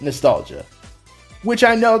nostalgia. Which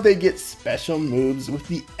I know they get special moves with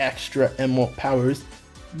the extra emerald powers,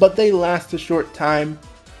 but they last a short time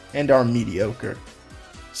and are mediocre.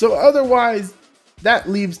 So otherwise, that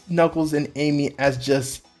leaves Knuckles and Amy as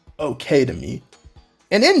just okay to me.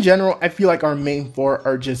 And in general, I feel like our main four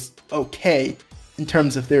are just okay in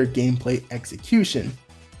terms of their gameplay execution.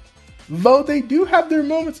 Though they do have their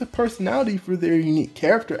moments of personality for their unique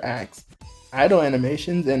character acts, idle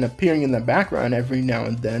animations, and appearing in the background every now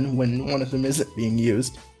and then when one of them isn't being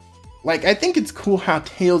used. Like, I think it's cool how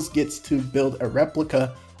Tails gets to build a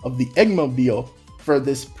replica of the Eggmobile for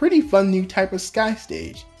this pretty fun new type of sky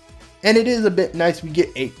stage. And it is a bit nice we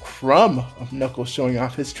get a crumb of Knuckles showing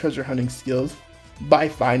off his treasure hunting skills by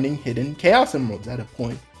finding hidden Chaos Emeralds at a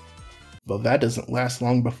point. Though that doesn't last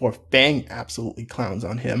long before Fang absolutely clowns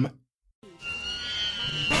on him.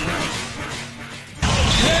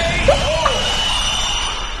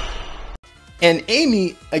 And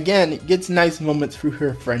Amy, again, gets nice moments through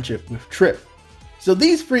her friendship with Trip. So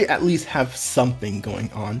these three at least have something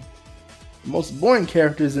going on. The most boring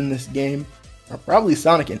characters in this game are probably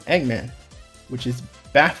Sonic and Eggman, which is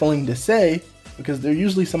baffling to say because they're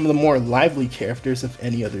usually some of the more lively characters of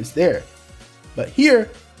any others there. But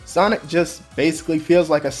here, Sonic just basically feels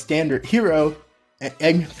like a standard hero and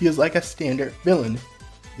Eggman feels like a standard villain.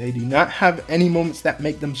 They do not have any moments that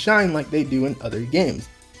make them shine like they do in other games.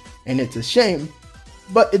 And it's a shame,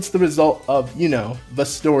 but it's the result of, you know, the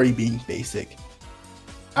story being basic.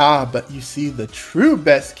 But you see, the true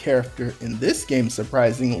best character in this game,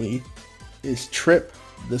 surprisingly, is Trip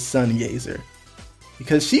the Sun Gazer.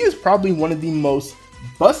 Because she is probably one of the most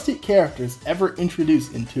busted characters ever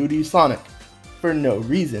introduced in 2D Sonic, for no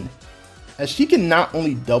reason. As she can not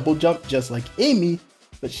only double jump just like Amy,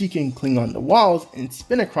 but she can cling onto walls and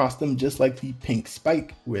spin across them just like the pink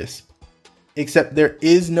spike wisp. Except there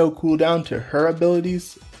is no cooldown to her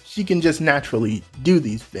abilities, she can just naturally do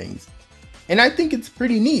these things. And I think it's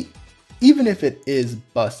pretty neat, even if it is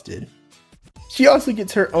busted. She also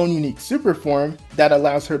gets her own unique super form that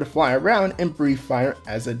allows her to fly around and breathe fire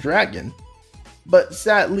as a dragon. But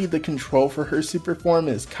sadly, the control for her super form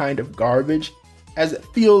is kind of garbage, as it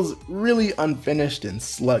feels really unfinished and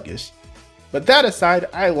sluggish. But that aside,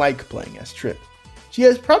 I like playing as Trip. She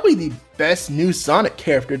has probably the best new Sonic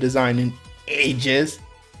character design in ages.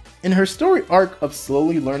 In her story arc of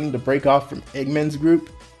slowly learning to break off from Eggman's group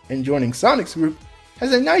and joining Sonic's group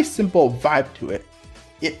has a nice simple vibe to it.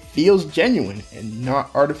 It feels genuine and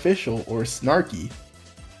not artificial or snarky.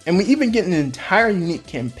 And we even get an entire unique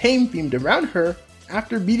campaign themed around her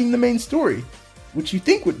after beating the main story, which you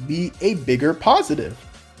think would be a bigger positive.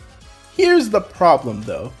 Here's the problem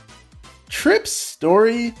though. Trip's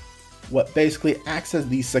story, what basically acts as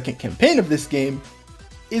the second campaign of this game,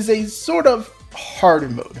 is a sort of harder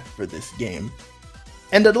mode for this game.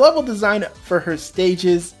 And the level design for her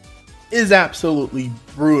stages is absolutely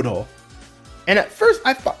brutal. And at first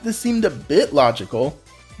I thought this seemed a bit logical,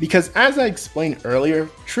 because as I explained earlier,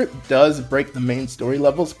 Trip does break the main story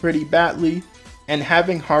levels pretty badly, and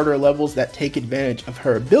having harder levels that take advantage of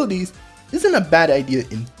her abilities isn't a bad idea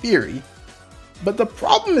in theory. But the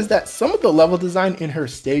problem is that some of the level design in her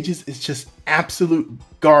stages is just absolute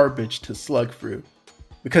garbage to slug through.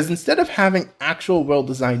 Because instead of having actual well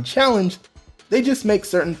designed challenge, they just make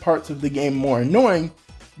certain parts of the game more annoying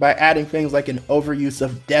by adding things like an overuse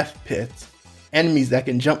of death pits, enemies that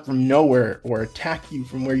can jump from nowhere or attack you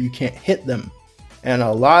from where you can't hit them, and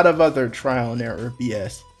a lot of other trial and error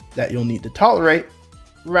BS that you'll need to tolerate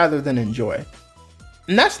rather than enjoy.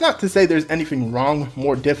 And that's not to say there's anything wrong with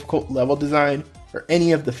more difficult level design or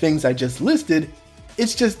any of the things I just listed,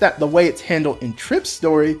 it's just that the way it's handled in Trip's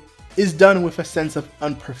story is done with a sense of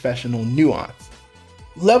unprofessional nuance.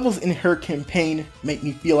 Levels in her campaign make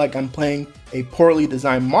me feel like I'm playing a poorly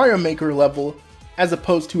designed Mario Maker level as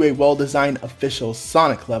opposed to a well-designed official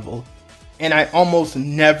Sonic level, and I almost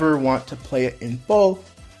never want to play it in full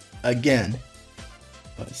again.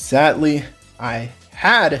 But sadly, I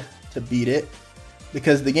had to beat it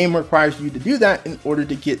because the game requires you to do that in order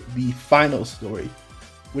to get the final story,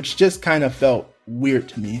 which just kind of felt weird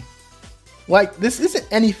to me. Like, this isn't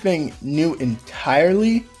anything new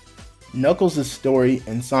entirely. Knuckles' story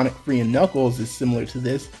in Sonic 3 and Knuckles is similar to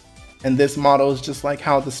this, and this model is just like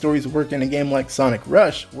how the stories work in a game like Sonic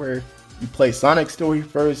Rush, where you play Sonic's story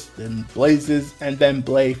first, then Blaze's, and then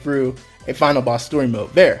play through a final boss story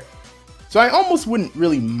mode there. So I almost wouldn't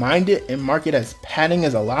really mind it and mark it as padding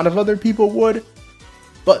as a lot of other people would,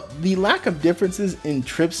 but the lack of differences in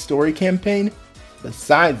Trip's story campaign,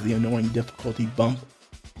 besides the annoying difficulty bump,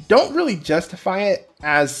 don't really justify it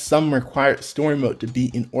as some required story mode to be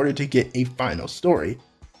in order to get a final story.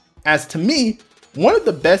 As to me, one of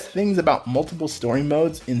the best things about multiple story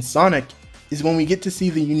modes in Sonic is when we get to see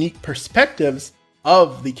the unique perspectives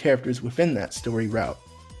of the characters within that story route.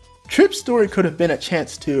 Trip's story could have been a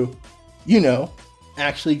chance to, you know,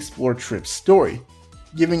 actually explore Trip's story,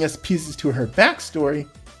 giving us pieces to her backstory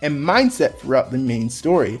and mindset throughout the main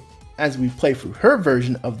story as we play through her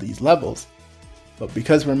version of these levels. But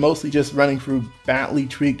because we're mostly just running through badly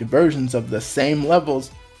tweaked versions of the same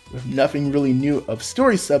levels with nothing really new of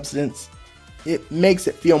story substance, it makes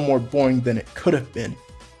it feel more boring than it could have been.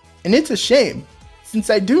 And it's a shame,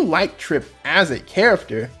 since I do like Trip as a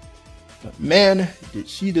character, but man, did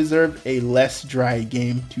she deserve a less dry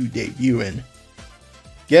game to debut in.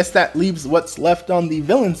 Guess that leaves what's left on the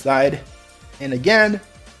villain side, and again,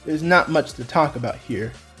 there's not much to talk about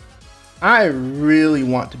here. I really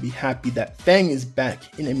want to be happy that Fang is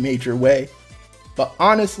back in a major way, but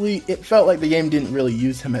honestly, it felt like the game didn't really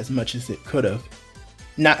use him as much as it could have.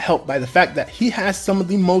 Not helped by the fact that he has some of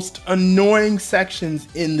the most annoying sections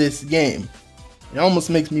in this game. It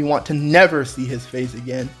almost makes me want to never see his face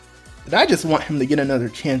again, but I just want him to get another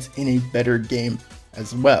chance in a better game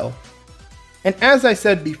as well. And as I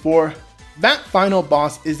said before, that final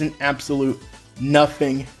boss is an absolute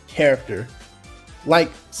nothing character.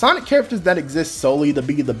 Like, Sonic characters that exist solely to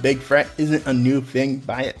be the big threat isn't a new thing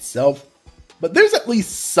by itself, but there's at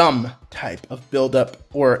least some type of build-up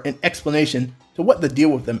or an explanation to what the deal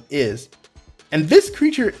with them is. And this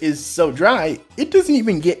creature is so dry, it doesn't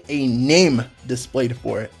even get a name displayed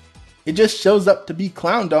for it. It just shows up to be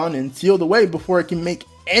clowned on and sealed away before it can make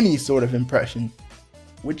any sort of impression.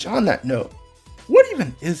 Which, on that note, what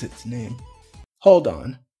even is its name? Hold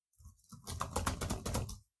on.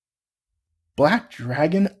 Black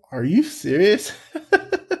Dragon? Are you serious?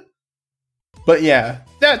 But yeah,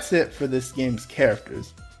 that's it for this game's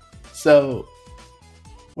characters. So,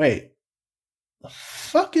 wait, the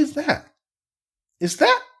fuck is that? Is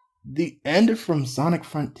that the end from Sonic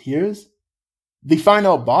Frontiers? The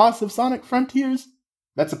final boss of Sonic Frontiers?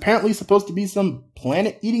 That's apparently supposed to be some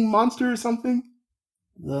planet-eating monster or something?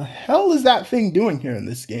 The hell is that thing doing here in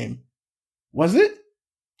this game? Was it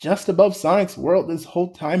just above Sonic's world this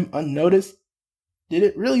whole time unnoticed? Did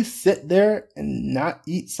it really sit there and not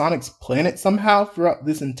eat Sonic's planet somehow throughout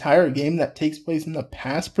this entire game that takes place in the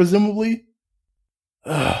past, presumably?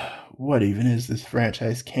 What even is this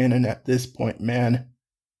franchise canon at this point, man?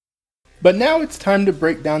 But now it's time to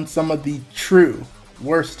break down some of the true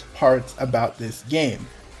worst parts about this game,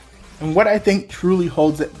 and what I think truly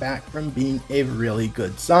holds it back from being a really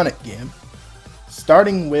good Sonic game.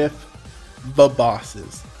 Starting with the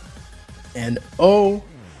bosses. And oh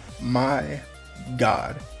my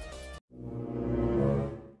god.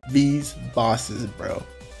 These bosses, bro.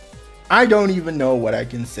 I don't even know what I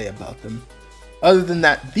can say about them. Other than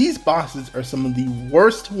that, these bosses are some of the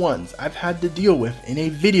worst ones I've had to deal with in a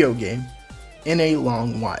video game in a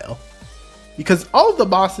long while. Because all of the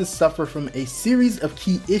bosses suffer from a series of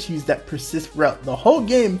key issues that persist throughout the whole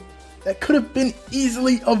game that could have been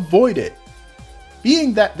easily avoided.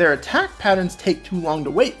 Being that their attack patterns take too long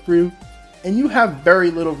to wait through, and you have very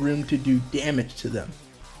little room to do damage to them.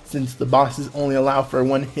 Since the bosses only allow for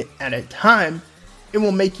one hit at a time, it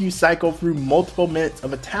will make you cycle through multiple minutes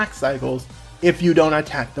of attack cycles if you don't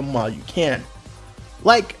attack them while you can.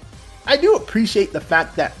 Like, I do appreciate the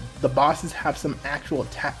fact that the bosses have some actual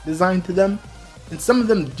attack design to them, and some of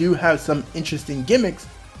them do have some interesting gimmicks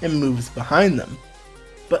and moves behind them.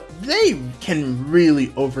 But they can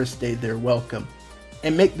really overstay their welcome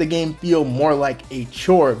and make the game feel more like a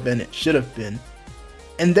chore than it should have been.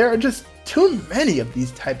 And there are just too many of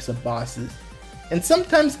these types of bosses, and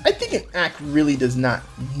sometimes I think an act really does not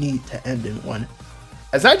need to end in one,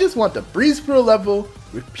 as I just want to breeze through a level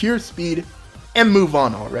with pure speed and move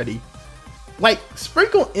on already. Like,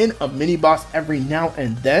 sprinkle in a mini boss every now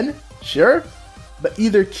and then, sure, but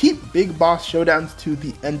either keep big boss showdowns to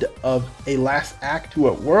the end of a last act to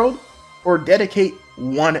a world, or dedicate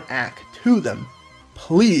one act to them,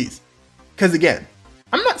 please. Because again,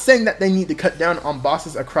 I'm not saying that they need to cut down on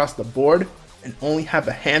bosses across the board and only have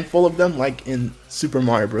a handful of them like in Super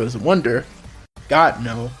Mario Bros. Wonder. God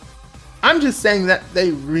no. I'm just saying that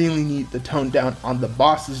they really need to tone down on the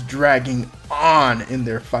bosses dragging on in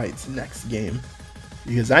their fights next game.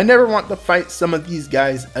 Because I never want to fight some of these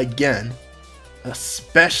guys again.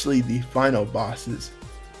 Especially the final bosses.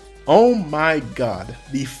 Oh my god,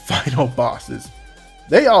 the final bosses.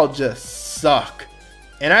 They all just suck.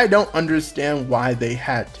 And I don't understand why they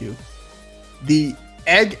had to. The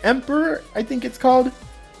Egg Emperor, I think it's called,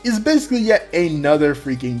 is basically yet another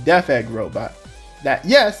freaking Death Egg robot. That,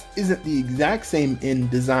 yes, isn't the exact same in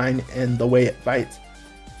design and the way it fights,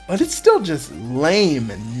 but it's still just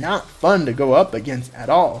lame and not fun to go up against at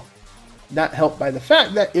all. Not helped by the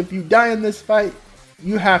fact that if you die in this fight,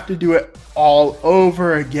 you have to do it all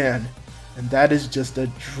over again, and that is just a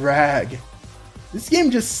drag. This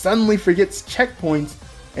game just suddenly forgets checkpoints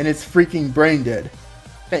and it's freaking brain dead.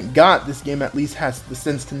 Thank God this game at least has the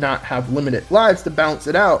sense to not have limited lives to balance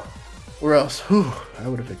it out, or else, whew, I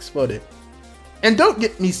would have exploded. And don't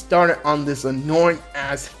get me started on this annoying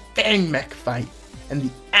ass Fang mech fight and the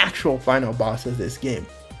actual final boss of this game,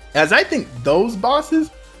 as I think those bosses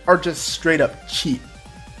are just straight up cheap.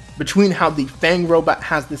 Between how the Fang robot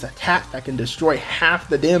has this attack that can destroy half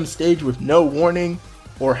the damn stage with no warning,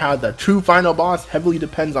 or how the true final boss heavily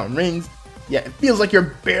depends on rings, yet it feels like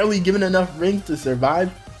you're barely given enough rings to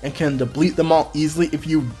survive and can deplete them all easily if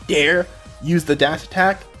you dare use the dash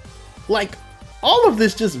attack. Like, all of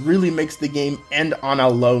this just really makes the game end on a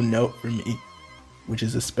low note for me, which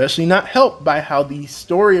is especially not helped by how the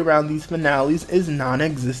story around these finales is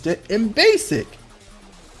non-existent and basic.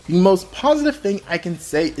 The most positive thing I can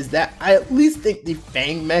say is that I at least think the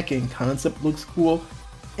Fang mech in concept looks cool,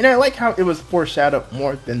 and I like how it was foreshadowed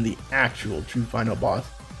more than the actual true final boss.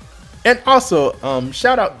 And also,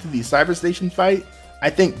 shout out to the Cyber Station fight. I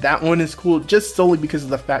think that one is cool just solely because of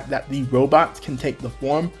the fact that the robots can take the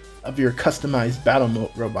form of your customized battle mode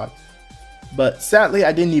robots. But sadly,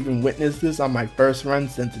 I didn't even witness this on my first run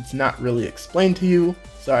since it's not really explained to you,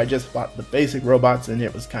 so I just fought the basic robots and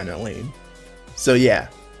it was kinda lame. So yeah,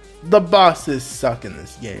 the bosses suck in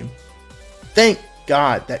this game. Thank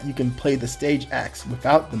God that you can play the stage acts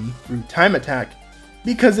without them through time attack,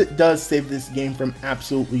 because it does save this game from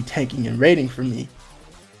absolutely tanking and raiding for me.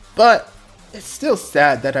 But it's still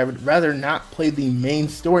sad that I would rather not play the main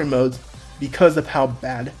story modes because of how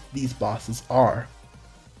bad these bosses are.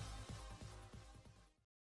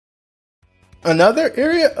 Another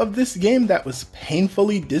area of this game that was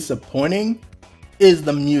painfully disappointing is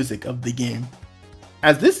the music of the game,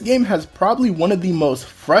 as this game has probably one of the most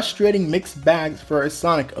frustrating mixed bags for a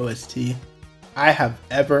Sonic OST I have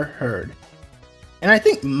ever heard. And I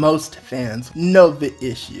think most fans know the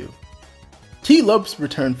issue. 𝗕𝗏𝗋𝗄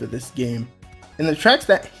returned for this game, and the tracks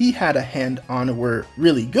that he had a hand on were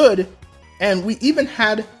really good, and we even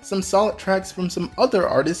had some solid tracks from some other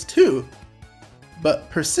artists too. But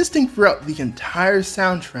persisting throughout the entire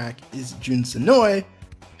soundtrack is Jun Senoue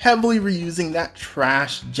heavily reusing that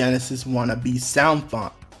trash Genesis wannabe sound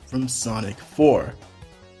font from Sonic 4.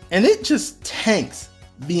 And it just tanks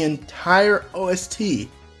the entire OST,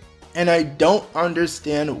 and I don't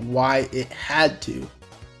understand why it had to.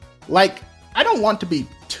 Like, I don't want to be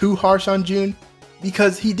too harsh on Jun,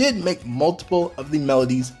 because he did make multiple of the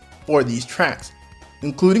melodies for these tracks,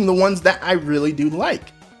 including the ones that I really do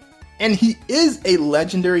like. And he is a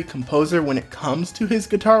legendary composer when it comes to his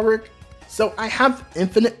guitar work, so I have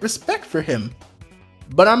infinite respect for him.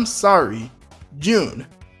 But I'm sorry, Jun,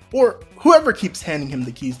 or whoever keeps handing him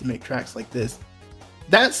the keys to make tracks like this,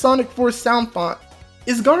 that Sonic 4 sound font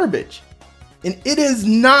is garbage, and it is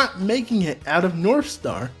not making it out of North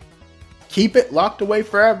Star. Keep it locked away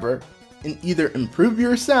forever, and either improve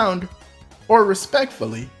your sound, or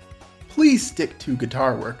respectfully, please stick to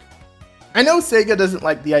guitar work. I know Sega doesn't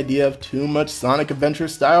like the idea of too much Sonic Adventure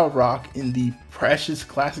style rock in the precious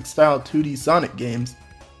classic style 2D Sonic games,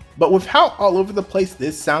 but with how all over the place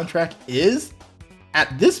this soundtrack is,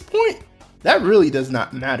 at this point, that really does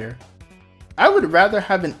not matter. I would rather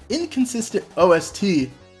have an inconsistent OST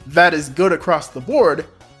that is good across the board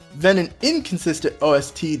than an inconsistent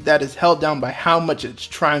OST that is held down by how much it's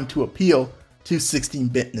trying to appeal to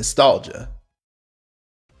 16-bit nostalgia.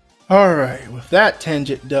 Alright, with that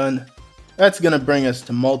tangent done, that's gonna bring us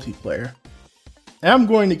to multiplayer. And I'm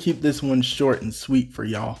going to keep this one short and sweet for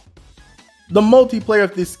y'all. The multiplayer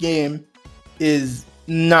of this game is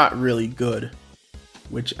not really good,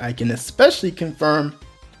 which I can especially confirm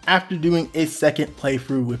after doing a second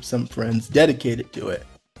playthrough with some friends dedicated to it.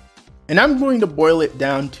 And I'm going to boil it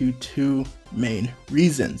down to two main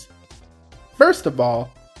reasons. First of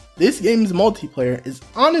all, this game's multiplayer is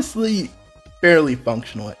honestly fairly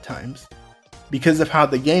functional at times, because of how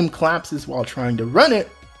the game collapses while trying to run it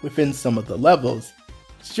within some of the levels,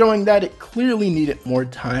 showing that it clearly needed more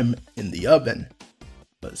time in the oven.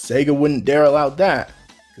 But Sega wouldn't dare allow that,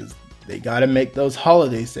 because they gotta make those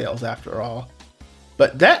holiday sales after all.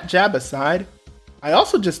 But that jab aside, I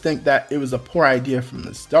also just think that it was a poor idea from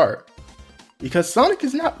the start, because Sonic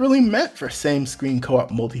is not really meant for same-screen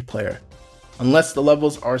co-op multiplayer, unless the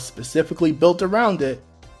levels are specifically built around it,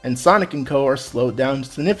 and Sonic and Co are slowed down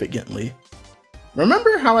significantly.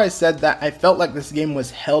 Remember how I said that I felt like this game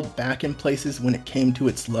was held back in places when it came to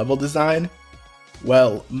its level design?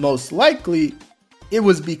 Well, most likely, it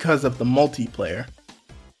was because of the multiplayer.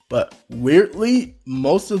 But weirdly,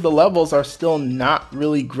 most of the levels are still not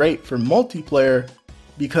really great for multiplayer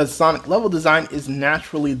because Sonic level design is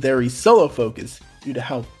naturally very solo focused due to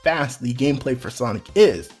how fast the gameplay for Sonic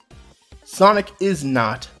is. Sonic is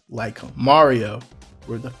not like Mario,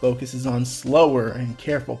 where the focus is on slower and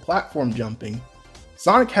careful platform jumping.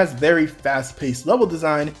 Sonic has very fast-paced level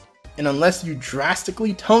design, and unless you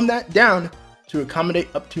drastically tone that down to accommodate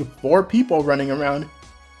up to 4 people running around,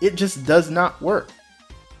 it just does not work.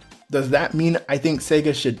 Does that mean I think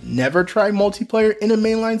Sega should never try multiplayer in a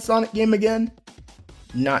mainline Sonic game again?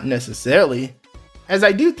 Not necessarily, as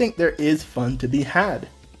I do think there is fun to be had,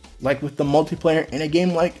 like with the multiplayer in a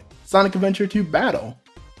game like Sonic Adventure 2 Battle.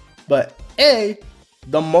 But A,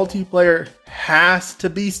 the multiplayer has to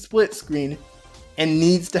be split screen and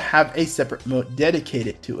needs to have a separate mode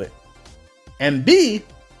dedicated to it. And B,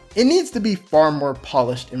 it needs to be far more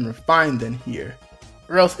polished and refined than here,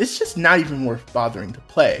 or else it's just not even worth bothering to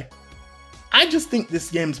play. I just think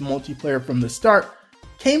this game's multiplayer from the start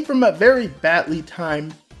came from a very badly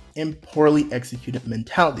timed and poorly executed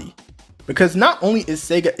mentality. Because not only is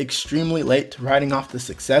Sega extremely late to riding off the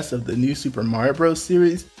success of the new Super Mario Bros.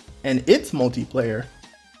 Series and its multiplayer,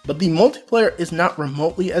 but the multiplayer is not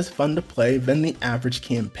remotely as fun to play than the average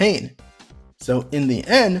campaign. So in the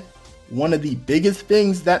end, one of the biggest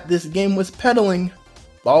things that this game was peddling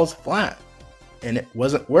falls flat, and it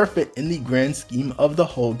wasn't worth it in the grand scheme of the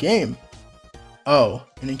whole game. Oh,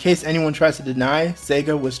 and in case anyone tries to deny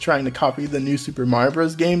Sega was trying to copy the new Super Mario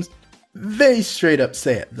Bros. Games, they straight up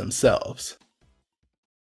say it themselves.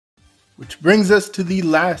 Which brings us to the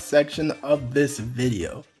last section of this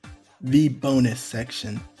video, the bonus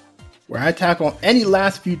section, where I tackle any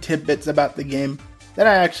last few tidbits about the game that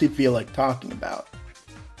I actually feel like talking about.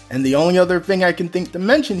 And the only other thing I can think to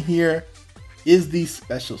mention here is the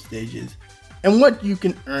special stages and what you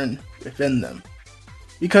can earn within them.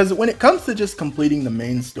 Because when it comes to just completing the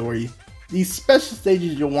main story, these special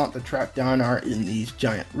stages you'll want to track down are in these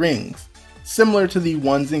giant rings, similar to the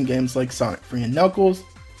ones in games like Sonic 3 and Knuckles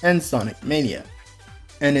and Sonic Mania.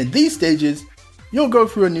 And in these stages, you'll go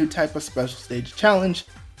through a new type of special stage challenge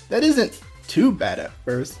that isn't too bad at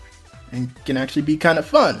first, and can actually be kind of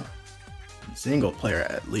fun, single player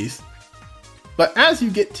at least. But as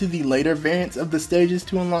you get to the later variants of the stages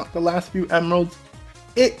to unlock the last few emeralds,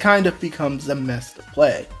 it kind of becomes a mess to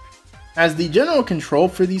play, as the general control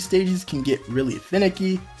for these stages can get really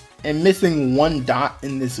finicky, and missing one dot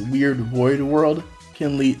in this weird void world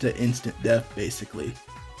can lead to instant death basically.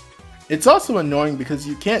 It's also annoying because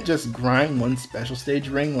you can't just grind one special stage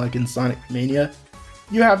ring like in Sonic Mania,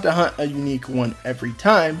 you have to hunt a unique one every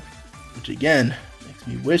time, which again makes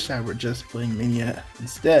me wish I were just playing Mania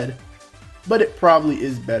instead, but it probably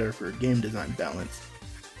is better for game design balance.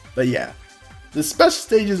 But yeah, the special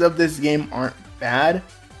stages of this game aren't bad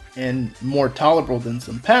and more tolerable than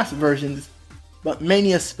some past versions, but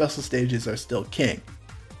Mania's special stages are still king,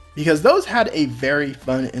 because those had a very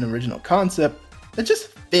fun and original concept that just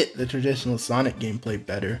fit the traditional Sonic gameplay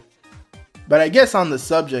better. But I guess on the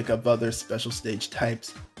subject of other special stage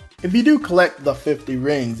types, if you do collect the 50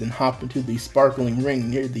 rings and hop into the sparkling ring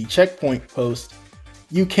near the checkpoint post,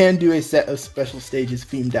 you can do a set of special stages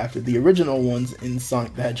themed after the original ones in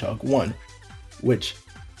Sonic the Hedgehog 1, which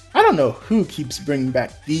I don't know who keeps bringing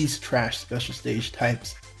back these trash special stage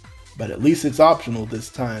types, but at least it's optional this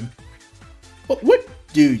time. But what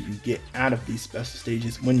do you get out of these special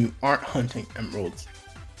stages when you aren't hunting emeralds?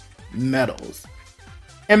 Medals.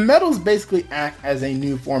 And medals basically act as a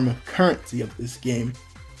new form of currency of this game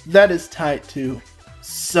that is tied to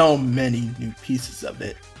so many new pieces of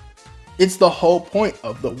it. It's the whole point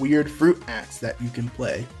of the weird fruit acts that you can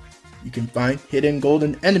play. You can find hidden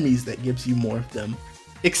golden enemies that gives you more of them,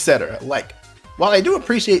 etc. Like While I do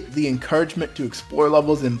appreciate the encouragement to explore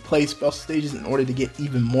levels and play special stages in order to get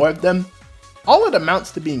even more of them, all it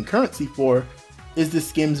amounts to being currency for is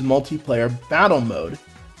this game's multiplayer battle mode,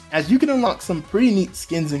 as you can unlock some pretty neat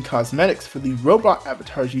skins and cosmetics for the robot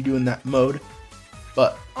avatars you do in that mode,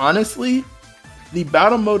 but honestly, the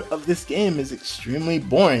battle mode of this game is extremely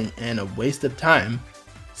boring and a waste of time,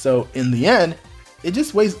 so in the end, it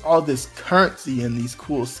just wastes all this currency and these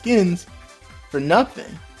cool skins for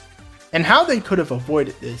nothing. And how they could have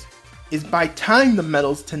avoided this is by tying the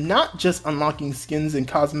medals to not just unlocking skins and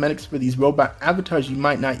cosmetics for these robot avatars you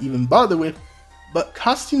might not even bother with, but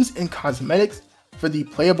costumes and cosmetics for the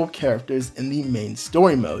playable characters in the main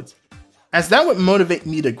story modes, as that would motivate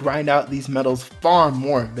me to grind out these medals far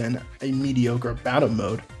more than a mediocre battle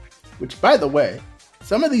mode. Which, by the way,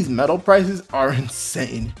 some of these medal prices are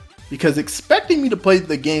insane, because expecting me to play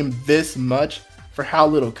the game this much for how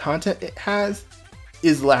little content it has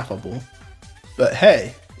is laughable. But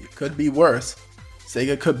hey, it could be worse.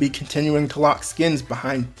 Sega could be continuing to lock skins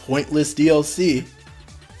behind pointless DLC.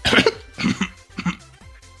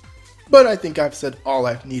 But I think I've said all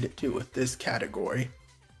I've needed to with this category.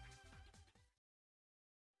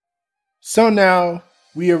 So now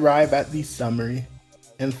we arrive at the summary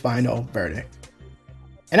and final verdict.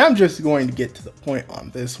 And I'm just going to get to the point on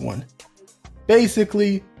this one.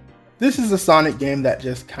 Basically, this is a Sonic game that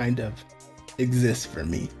just kind of exists for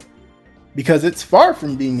me, because it's far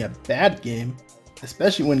from being a bad game,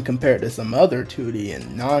 especially when compared to some other 2D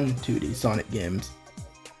and non-2D Sonic games.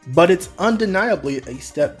 But it's undeniably a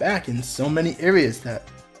step back in so many areas that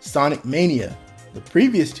Sonic Mania, the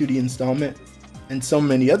previous 2D installment, and so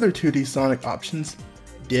many other 2D Sonic options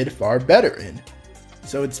did far better in.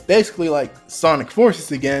 So it's basically like Sonic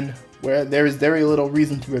Forces again, where there is very little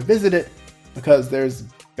reason to revisit it because there's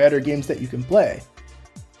better games that you can play.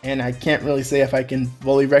 And I can't really say if I can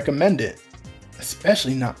fully recommend it,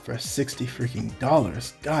 especially not for $60 freaking.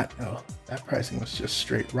 God, no, that pricing was just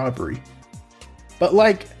straight robbery. But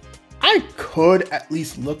like, I could at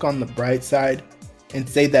least look on the bright side and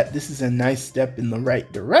say that this is a nice step in the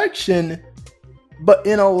right direction, but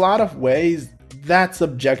in a lot of ways, that's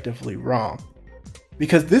objectively wrong.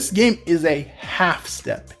 Because this game is a half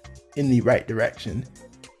step in the right direction,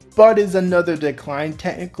 but is another decline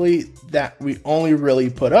technically that we only really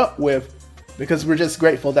put up with because we're just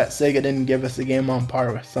grateful that Sega didn't give us a game on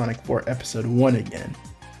par with Sonic 4 Episode 1 again.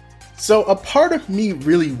 So a part of me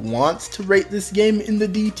really wants to rate this game in the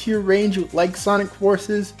D tier range like Sonic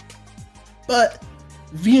Forces, but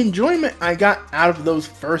the enjoyment I got out of those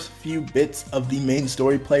first few bits of the main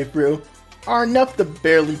story playthrough are enough to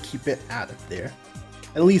barely keep it out of there,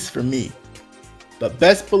 at least for me. But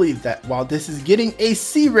best believe that while this is getting a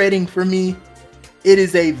C rating for me, it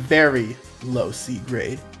is a very low C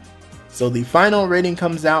grade. So the final rating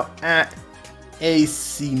comes out at a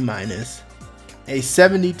C-, a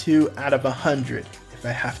 72 out of 100 if I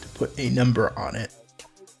have to put a number on it.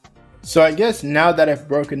 So I guess now that I've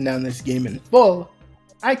broken down this game in full,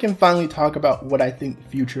 I can finally talk about what I think the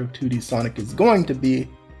future of 2D Sonic is going to be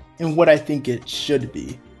and what I think it should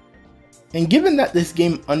be. And given that this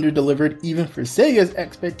game underdelivered even for Sega's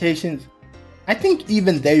expectations, I think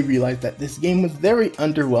even they realized that this game was very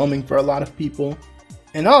underwhelming for a lot of people,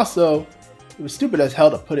 and also, it was stupid as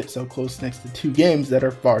hell to put it so close next to two games that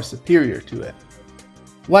are far superior to it.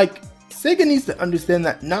 Like, Sega needs to understand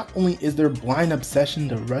that not only is their blind obsession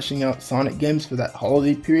to rushing out Sonic games for that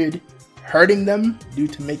holiday period hurting them due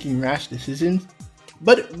to making rash decisions,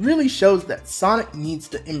 but it really shows that Sonic needs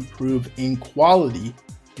to improve in quality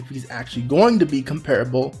if he's actually going to be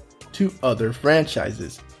comparable to other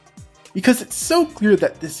franchises. Because it's so clear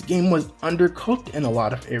that this game was undercooked in a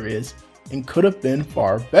lot of areas and could have been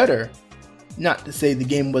far better. Not to say the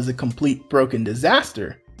game was a complete broken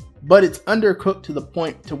disaster, but it's undercooked to the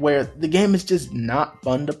point to where the game is just not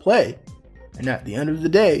fun to play. And at the end of the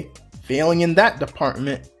day, failing in that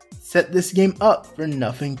department set this game up for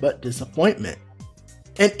nothing but disappointment.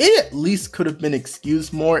 And it at least could have been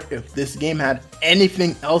excused more if this game had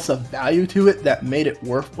anything else of value to it that made it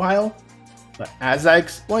worthwhile. But as I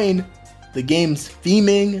explained, the game's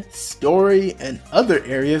theming, story, and other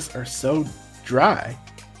areas are so dry.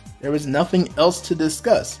 There was nothing else to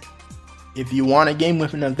discuss. If you want a game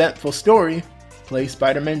with an eventful story, play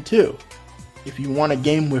Spider-Man 2. If you want a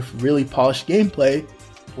game with really polished gameplay,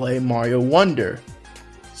 play Mario Wonder.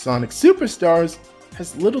 Sonic Superstars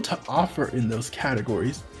has little to offer in those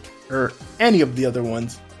categories, or any of the other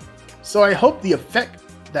ones. So I hope the effect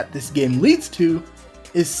that this game leads to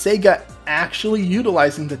is Sega actually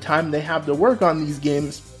utilizing the time they have to work on these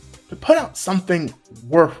games to put out something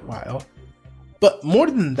worthwhile. But more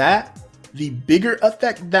than that, the bigger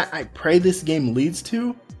effect that I pray this game leads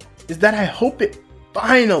to is that I hope it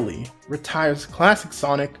finally retires classic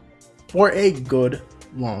Sonic for a good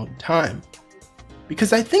long time.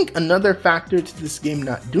 Because I think another factor to this game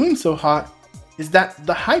not doing so hot is that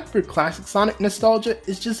the hype for classic Sonic nostalgia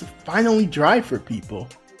is just finally dry for people,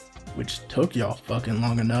 which took y'all fucking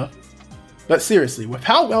long enough. But seriously, with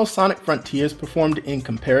how well Sonic Frontiers performed in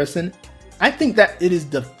comparison, I think that it is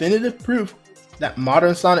definitive proof that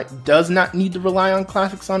modern Sonic does not need to rely on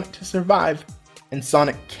classic Sonic to survive, and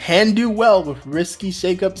Sonic can do well with risky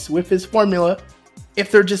shakeups with his formula if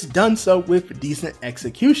they're just done so with decent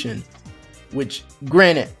execution. Which,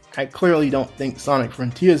 granted, I clearly don't think Sonic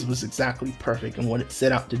Frontiers was exactly perfect in what it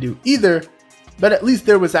set out to do either, but at least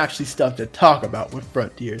there was actually stuff to talk about with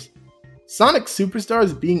Frontiers. Sonic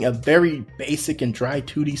Superstars being a very basic and dry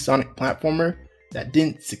 2D Sonic platformer that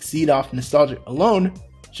didn't succeed off nostalgia alone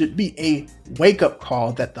should be a wake-up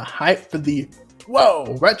call that the hype for the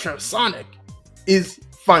 "whoa, retro Sonic" is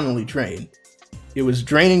finally drained. It was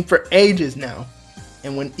draining for ages now,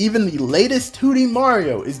 and when even the latest 2D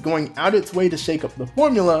Mario is going out its way to shake up the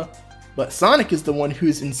formula, but Sonic is the one who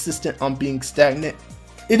is insistent on being stagnant,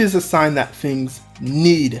 it is a sign that things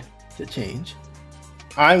need to change.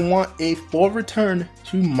 I want a full return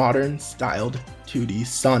to modern styled 2D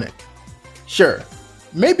Sonic. Sure,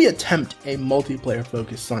 maybe attempt a multiplayer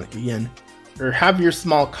focused Sonic again, or have your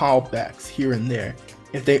small callbacks here and there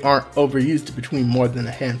if they aren't overused between more than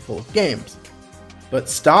a handful of games. But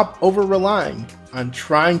stop over-relying on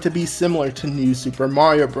trying to be similar to New Super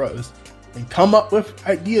Mario Bros. And come up with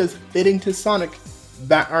ideas fitting to Sonic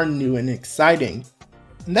that are new and exciting.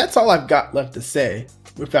 And that's all I've got left to say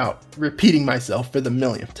without repeating myself for the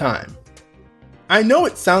millionth time. I know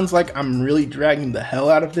it sounds like I'm really dragging the hell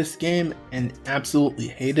out of this game and absolutely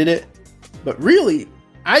hated it, but really,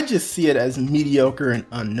 I just see it as mediocre and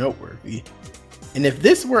unnoteworthy. And if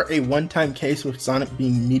this were a one-time case with Sonic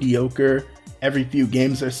being mediocre every few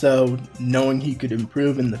games or so, knowing he could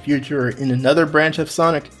improve in the future or in another branch of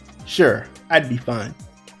Sonic, sure, I'd be fine.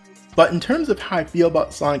 But in terms of how I feel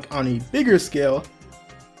about Sonic on a bigger scale,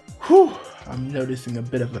 I'm noticing a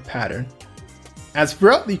bit of a pattern. As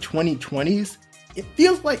throughout the 2020s, it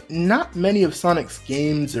feels like not many of Sonic's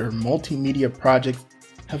games or multimedia projects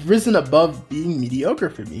have risen above being mediocre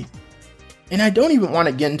for me. And I don't even want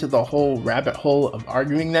to get into the whole rabbit hole of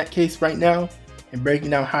arguing that case right now and breaking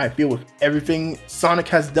down how I feel with everything Sonic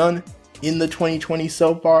has done in the 2020s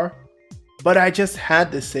so far, but I just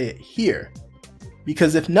had to say it here.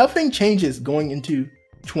 Because if nothing changes going into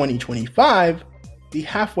 2025, the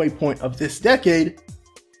halfway point of this decade,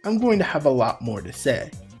 I'm going to have a lot more to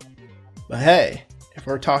say. But hey, if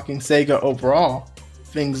we're talking Sega overall,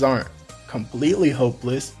 things aren't completely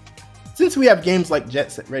hopeless, since we have games like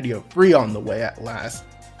Jet Set Radio 3 on the way at last,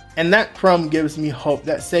 and that crumb gives me hope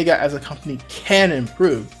that Sega as a company can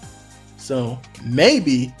improve. So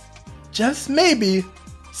maybe, just maybe,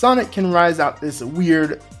 Sonic can rise out this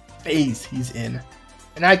weird phase he's in,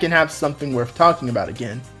 and I can have something worth talking about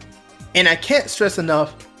again. And I can't stress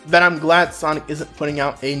enough that I'm glad Sonic isn't putting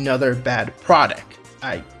out another bad product,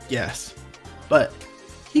 I guess. But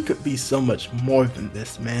he could be so much more than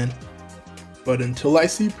this, man. But until I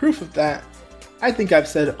see proof of that, I think I've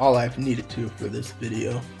said all I've needed to for this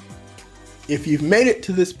video. If you've made it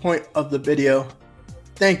to this point of the video,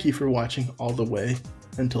 thank you for watching all the way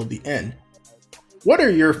until the end. What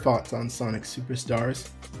are your thoughts on Sonic Superstars?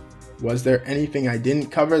 Was there anything I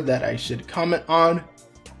didn't cover that I should comment on?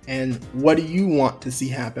 And what do you want to see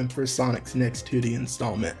happen for Sonic's next 2D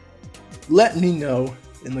installment? Let me know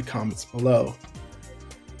in the comments below.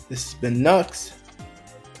 This has been Knux,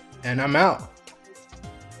 and I'm out.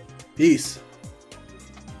 Peace.